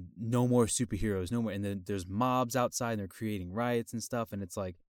 It's no more superheroes, no more. And then there's mobs outside and they're creating riots and stuff. And it's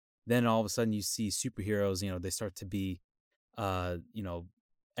like, then all of a sudden you see superheroes, they start to be,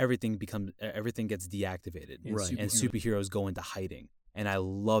 everything gets deactivated, right? And superheroes go into hiding. And I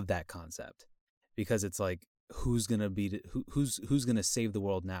love that concept because it's like, who's gonna save the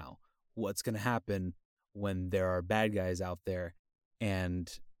world now? What's gonna happen when there are bad guys out there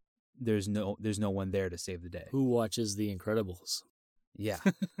and there's no one there to save the day? Who watches The Incredibles? Yeah.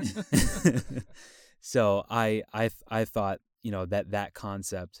 So I thought, that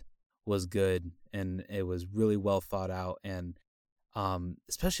concept was good and it was really well thought out, and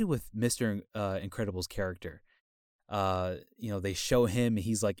especially with Mr. Incredible's character. They show him,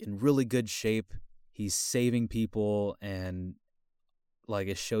 he's like in really good shape. He's saving people, and like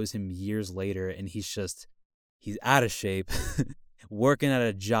it shows him years later and he's out of shape, working at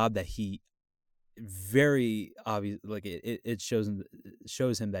a job that he very obvious, like it shows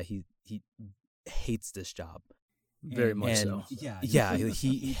him that he hates this job very much so. Yeah,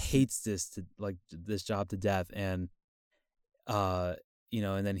 he hates this job to death, and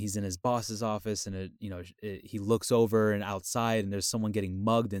and then he's in his boss's office, and he looks over and outside, and there's someone getting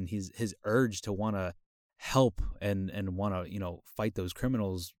mugged, and his urge to want to help and want to fight those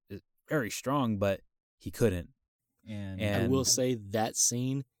criminals is very strong, but he couldn't. And I will say that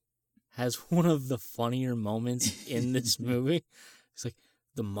scene has one of the funnier moments in this movie. It's like,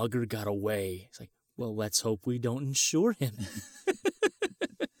 the mugger got away. It's like, well, let's hope we don't insure him.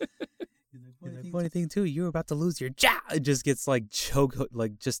 funny thing too, you're about to lose your job. It just gets like choke,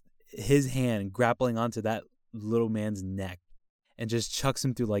 like just his hand grappling onto that little man's neck and just chucks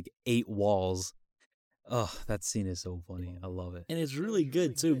him through like 8 walls. Oh, that scene is so funny. I love it. And it's really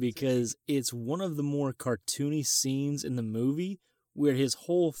good, too, because it's one of the more cartoony scenes in the movie where his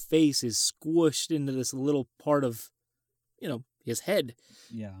whole face is squished into this little part of, his head.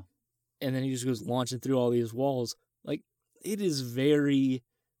 Yeah. And then he just goes launching through all these walls. Like, it is very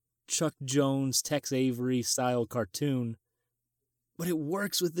Chuck Jones, Tex Avery style cartoon, but it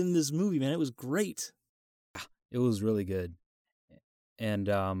works within this movie, man. It was great. It was really good. And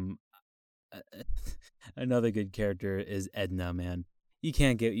another good character is Edna, man. You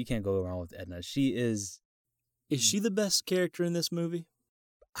can't go wrong with Edna. She is she the best character in this movie?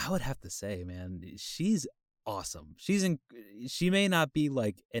 I would have to say, man, she's awesome. She may not be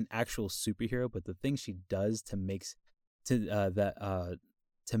like an actual superhero, but the thing she does to make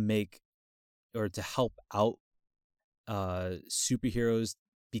or to help out superheroes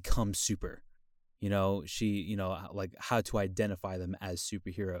become super. Like how to identify them as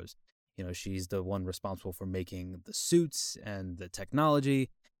superheroes. She's the one responsible for making the suits and the technology.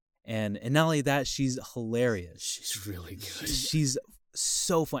 And not only that, she's hilarious. She's really good. She's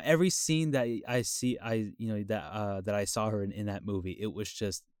so fun. Every scene that I see, that I saw her in that movie, it was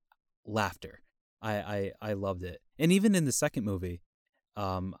just laughter. I loved it. And even in the second movie,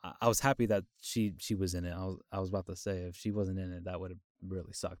 I was happy that she was in it. I was about to say, if she wasn't in it, that would have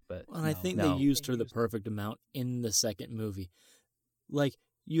really sucked. But and I think they used her the perfect amount in the second movie. Like,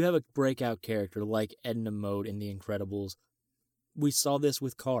 you have a breakout character like Edna Mode in The Incredibles. We saw this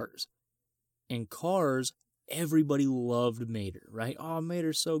with Cars. In Cars, everybody loved Mater, right? Oh,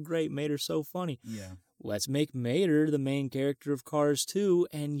 Mater's so great. Mater's so funny. Yeah. Let's make Mater the main character of Cars 2,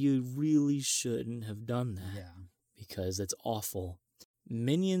 and you really shouldn't have done that. Yeah. Because that's awful.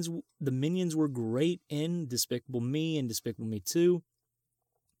 The Minions were great in Despicable Me and Despicable Me 2.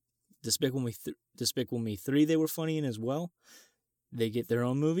 Despicable Me 3 they were funny in as well. They get their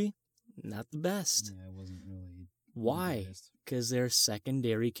own movie. Not the best. Yeah, it wasn't really. Why? Because they're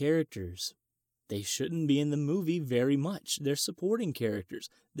secondary characters. They shouldn't be in the movie very much. They're supporting characters.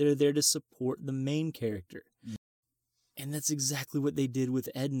 They're there to support the main character. Mm. And that's exactly what they did with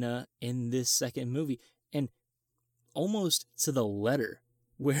Edna in this second movie. And almost to the letter,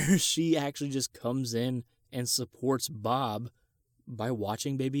 where she actually just comes in and supports Bob by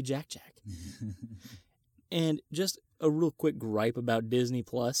watching Baby Jack Jack. And just a real quick gripe about Disney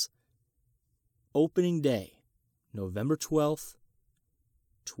Plus. Opening day, November 12th,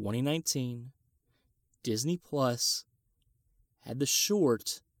 2019, Disney Plus had the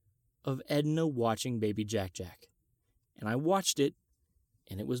short of Edna watching Baby Jack Jack. And I watched it,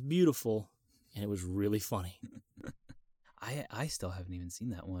 and it was beautiful, and it was really funny. I still haven't even seen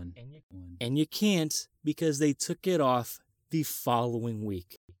that one. And you can't, because they took it off the following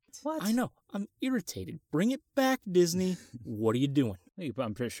week. What? I know. I'm irritated. Bring it back, Disney. What are you doing?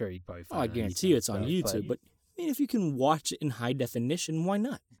 I'm pretty sure you'd probably find I it on guarantee you it's on YouTube. But I mean, if you can watch it in high definition, why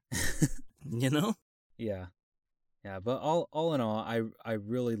not? Yeah. Yeah, but all in all, I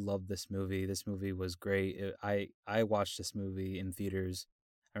really loved this movie. This movie was great. I watched this movie in theaters.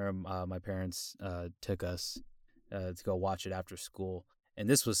 My parents took us to go watch it after school, and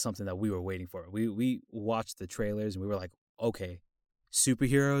this was something that we were waiting for. We watched the trailers and we were like, okay,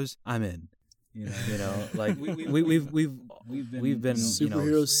 superheroes, I'm in. Like we've been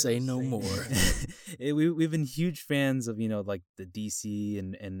superheroes say no more. We've been huge fans of like the DC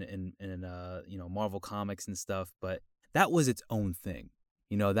and Marvel comics and stuff, but that was its own thing.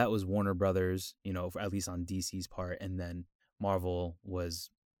 That was Warner Brothers, at least on DC's part, and then Marvel was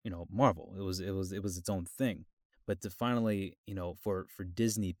Marvel. It was its own thing. But to finally for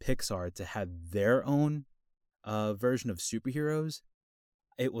Disney Pixar to have their own version of superheroes,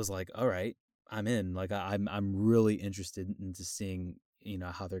 it was like, all right, I'm in. Like I'm really interested into seeing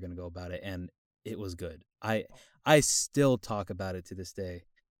how they're gonna go about it, and it was good. I still talk about it to this day,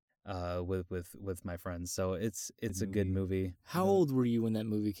 with my friends. So it's a good movie. How old were you when that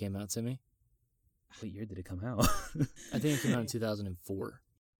movie came out, Timmy? What year did it come out? I think it came out in 2004.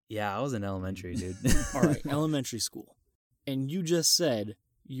 Yeah, I was in elementary, dude. All right, elementary school. And you just said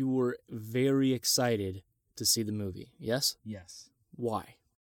you were very excited to see the movie, yes? Yes. Why?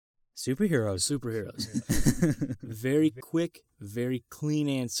 Superheroes. Very quick, very clean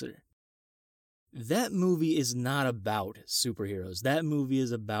answer. That movie is not about superheroes. That movie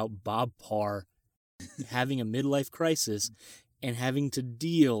is about Bob Parr having a midlife crisis and having to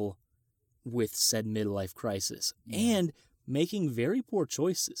deal with said midlife crisis and making very poor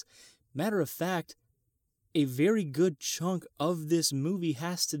choices. Matter of fact, a very good chunk of this movie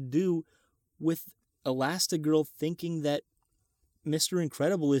has to do with Elastigirl thinking that Mr.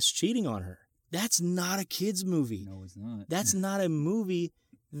 Incredible is cheating on her. That's not a kid's movie. No, it's not. That's not a movie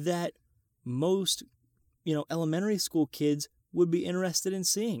that most, elementary school kids would be interested in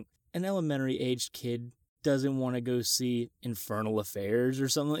seeing. An elementary-aged kid doesn't want to go see Infernal Affairs or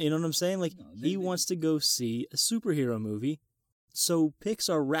something, you know what I'm saying? Like, he wants to go see a superhero movie. So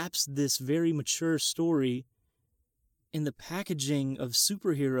Pixar wraps this very mature story in the packaging of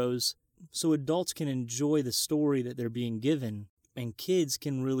superheroes so adults can enjoy the story that they're being given and kids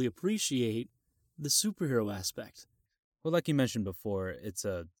can really appreciate the superhero aspect. Well, like you mentioned before, it's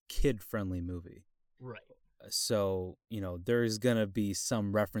a kid-friendly movie. Right. So, there's going to be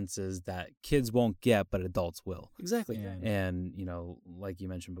some references that kids won't get, but adults will. Exactly. And, like you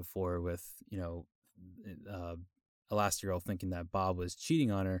mentioned before with, Elastigirl thinking that Bob was cheating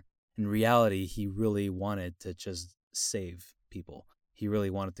on her, in reality, he really wanted to just save people. He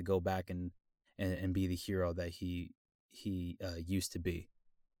really wanted to go back and be the hero that he used to be.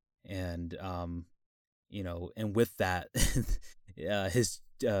 And, and with that,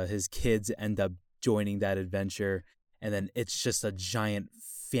 his kids end up joining that adventure, and then it's just a giant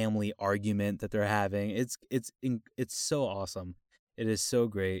family argument that they're having. It's so awesome. It is so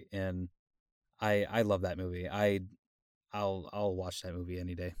great, and I love that movie. I'll watch that movie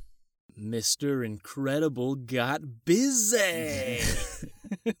any day. Mr. Incredible got busy.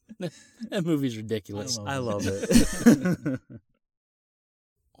 That movie's ridiculous. I love it.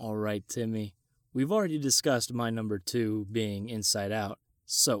 All right, Timmy. We've already discussed my number 2 being Inside Out.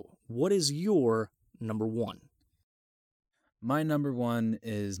 So, what is your number 1? My number 1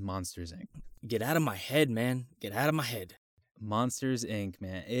 is Monsters, Inc. Get out of my head, man. Get out of my head. Monsters, Inc.,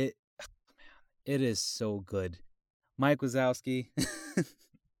 man. It is so good. Mike Wazowski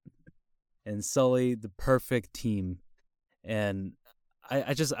and Sully, the perfect team. And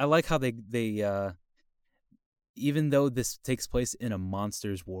I like how they even though this takes place in a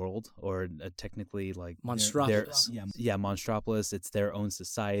monsters world, or technically like Monstropolis. Monstropolis, it's their own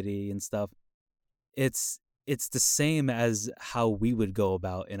society and stuff. It's the same as how we would go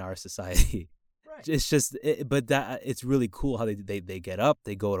about in our society. Right. It's just, but that it's really cool how they get up,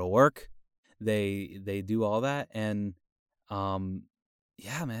 they go to work, they do all that, and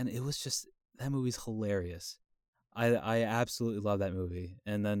yeah, man, it was just, that movie's hilarious. I absolutely love that movie.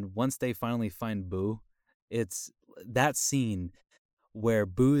 And then once they finally find Boo, it's that scene where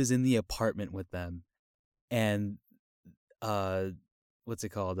Boo is in the apartment with them, and what's it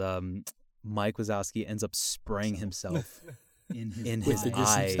called? Mike Wazowski ends up spraying himself in his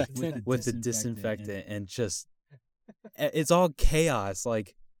eye with the disinfectant, and just it's all chaos.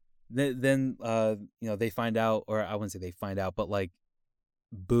 Like then they find out, or I wouldn't say they find out, but like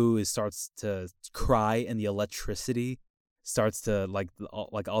Boo starts to cry, and the electricity starts to like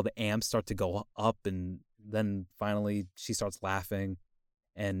all the amps start to go up, and then finally she starts laughing,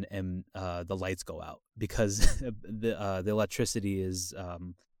 and the lights go out because the electricity is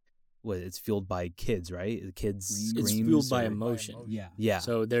it's fueled by kids, right? The kids screams. It's fueled by emotion. Yeah.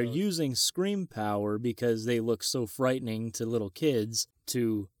 So they're using scream power because they look so frightening to little kids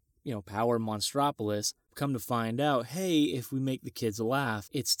to, power Monstropolis. Come to find out, hey, if we make the kids laugh,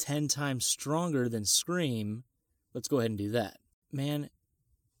 it's 10 times stronger than Scream. Let's go ahead and do that. Man,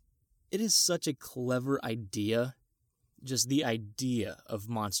 it is such a clever idea. Just the idea of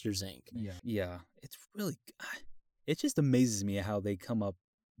Monsters, Inc. Yeah. It's really, it just amazes me how they come up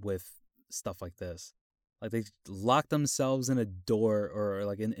with stuff like this. Like they lock themselves in a door, or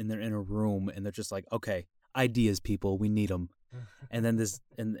like in a room, and they're just like, okay, ideas, people, we need them. And then this,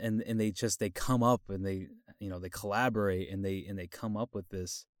 and they come up, and they collaborate, and they come up with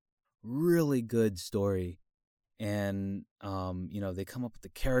this really good story. And they come up with the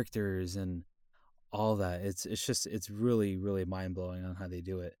characters and all that. It's really, really mind blowing on how they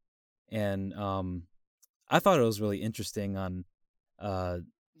do it. And I thought it was really interesting on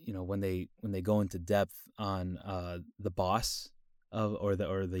when they go into depth on the boss or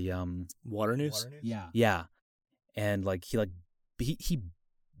the Water News. Yeah, and like he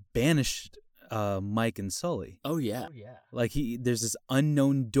banished Mike and Sully. Oh yeah. Like there's this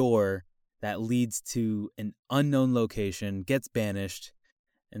unknown door that leads to an unknown location, gets banished,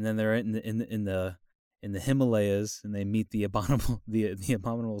 and then they're in the Himalayas, and they meet the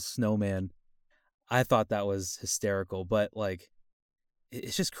abominable snowman. I thought that was hysterical, but like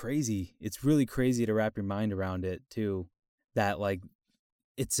it's just crazy. It's really crazy to wrap your mind around it too. That like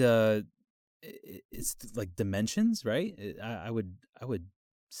it's like dimensions, right? I would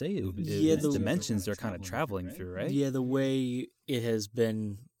say it's dimensions they're kind of traveling through, right? Yeah, the way it has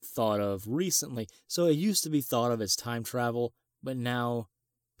been thought of recently. So it used to be thought of as time travel, but now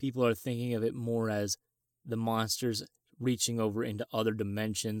people are thinking of it more as the monsters reaching over into other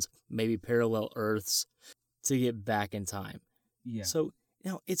dimensions, maybe parallel Earths, to get back in time. Yeah. So,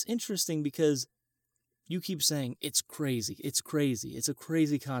 it's interesting because you keep saying, it's crazy, it's crazy, it's a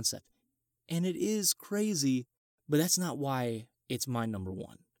crazy concept. And it is crazy, but that's not why it's my number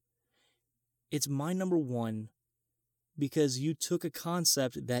one. It's my number one because you took a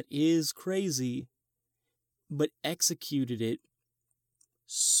concept that is crazy, but executed it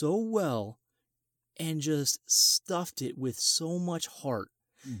so well and just stuffed it with so much heart.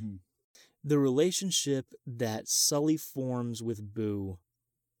 Mm-hmm. The relationship that Sully forms with Boo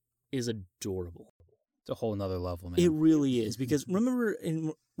is adorable. It's a whole nother level, man. It really is, because remember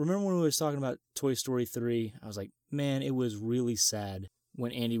when we was talking about Toy Story 3, I was like, man, it was really sad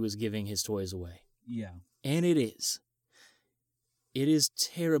when Andy was giving his toys away. Yeah. And it is. It is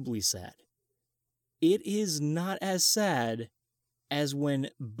terribly sad. It is not as sad as when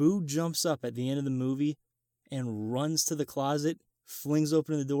Boo jumps up at the end of the movie and runs to the closet, flings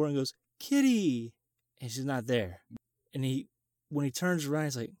open the door and goes, "Kitty!" And she's not there. And when he turns around,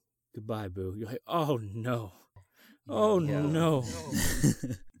 he's like, "Goodbye, Boo." You're like, oh no. Oh no.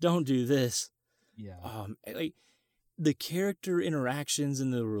 Don't do this. Yeah. Like, the character interactions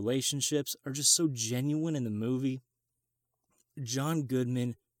and the relationships are just so genuine in the movie. John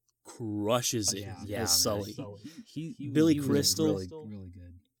Goodman crushes it as Sully. Billy Crystal, really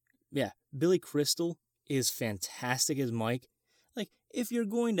good. Yeah, Billy Crystal is fantastic as Mike. Like, if you're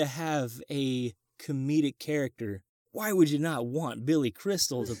going to have a comedic character, why would you not want Billy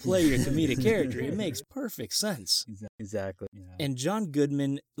Crystal to play your comedic character? It makes perfect sense. Exactly. Yeah. And John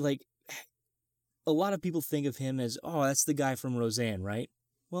Goodman, like, a lot of people think of him as, oh, that's the guy from Roseanne, right?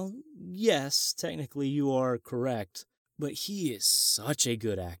 Well, yes, technically you are correct, but he is such a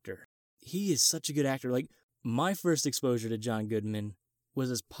good actor. He is such a good actor. Like, my first exposure to John Goodman was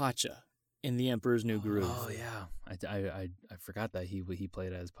as Pacha in The Emperor's New Groove. Oh yeah, I forgot that he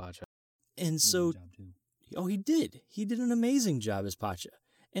played as Pacha. And so, he did. He did an amazing job as Pacha.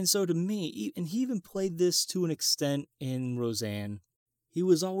 And so to me, and he even played this to an extent in Roseanne, he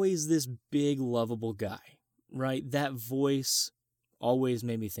was always this big, lovable guy, right? That voice always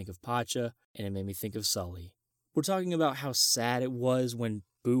made me think of Pacha, and it made me think of Sully. We're talking about how sad it was when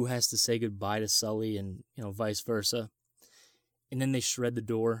Boo has to say goodbye to Sully and, vice versa. And then they shred the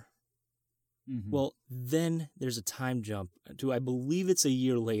door. Mm-hmm. Well, then there's a time jump to, I believe it's a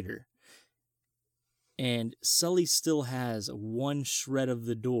year later. And Sully still has one shred of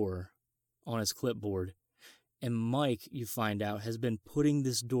the door on his clipboard. And Mike, you find out, has been putting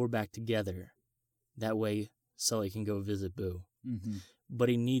this door back together. That way, Sully can go visit Boo. Mm-hmm. But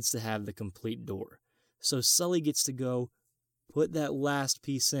he needs to have the complete door. So Sully gets to go put that last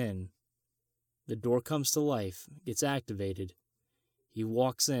piece in. The door comes to life, gets activated. He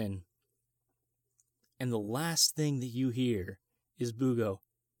walks in. And the last thing that you hear is Boo go,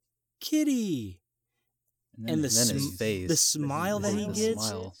 "Kitty!" And his face, the smile that he gets,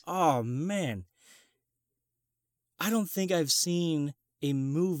 smile. Oh man. I don't think I've seen a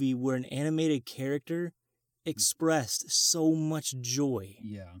movie where an animated character expressed so much joy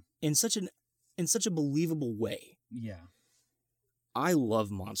Yeah. in such a believable way. Yeah. I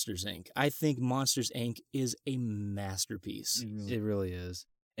love Monsters, Inc. I think Monsters, Inc. is a masterpiece. It really is.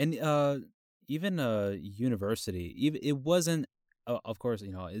 And even University, it wasn't, of course,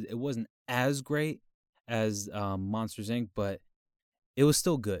 it wasn't as great as Monsters, Inc., but it was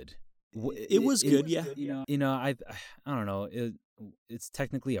still good. It was good, yeah. I don't know. It's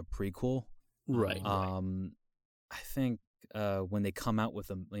technically a prequel, Right. I think when they come out with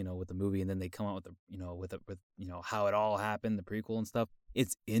the with the movie, and then they come out with with how it all happened, the prequel and stuff.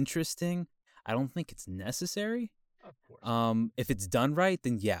 It's interesting. I don't think it's necessary. Of course. If it's done right,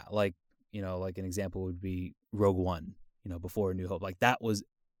 then yeah. Like like an example would be Rogue One. Before A New Hope. Like, that was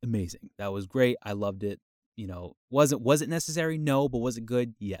amazing. That was great. I loved it. Was it necessary? No. But was it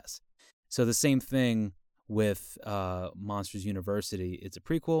good? Yes. So the same thing with Monsters University. It's a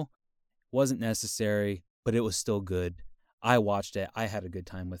prequel. Wasn't necessary, but it was still good. I watched it. I had a good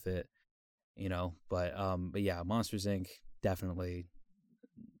time with it. But yeah, Monsters Inc. definitely.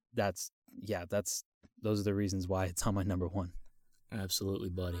 Those are the reasons why it's on my number one. Absolutely,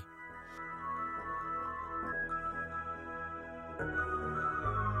 buddy.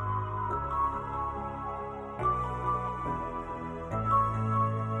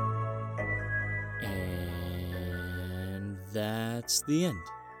 And that's the end.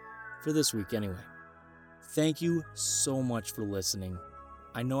 For this week, anyway. Thank you so much for listening.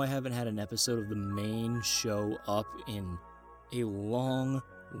 I know I haven't had an episode of the main show up in a long,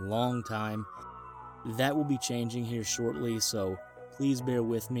 long time. That will be changing here shortly, so please bear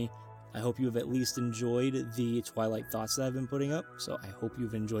with me. I hope you have at least enjoyed the Twilight Thoughts that I've been putting up, so I hope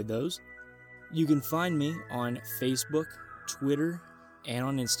you've enjoyed those. You can find me on Facebook, Twitter, and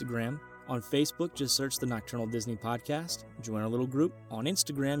on Instagram. On Facebook, just search the Nocturnal Disney Podcast. Join our little group. On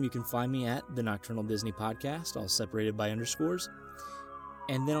Instagram, you can find me at the Nocturnal Disney Podcast, all separated by underscores.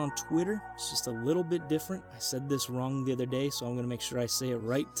 And then on Twitter, it's just a little bit different. I said this wrong the other day, so I'm going to make sure I say it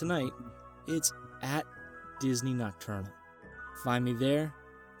right tonight. It's at Disney Nocturnal. Find me there,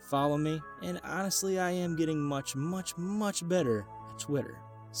 follow me, and honestly, I am getting much, much, much better at Twitter.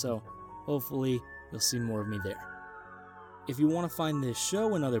 So hopefully, you'll see more of me there. If you want to find this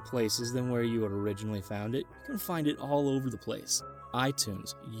show in other places than where you had originally found it, you can find it all over the place.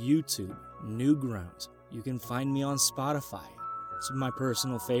 iTunes, YouTube, Newgrounds. You can find me on Spotify. It's my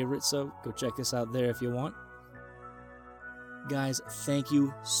personal favorite, so go check us out there if you want. Guys, thank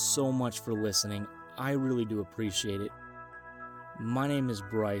you so much for listening. I really do appreciate it. My name is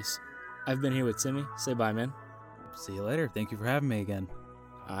Bryce. I've been here with Timmy. Say bye, man. See you later. Thank you for having me again.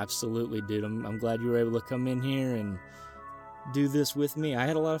 Absolutely, dude. I'm glad you were able to come in here and do this with me. I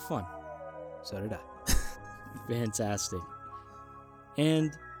had a lot of fun. So did I. Fantastic.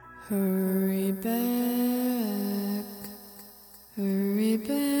 And Hurry back, hurry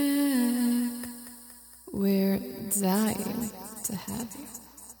back. We're dying to have you.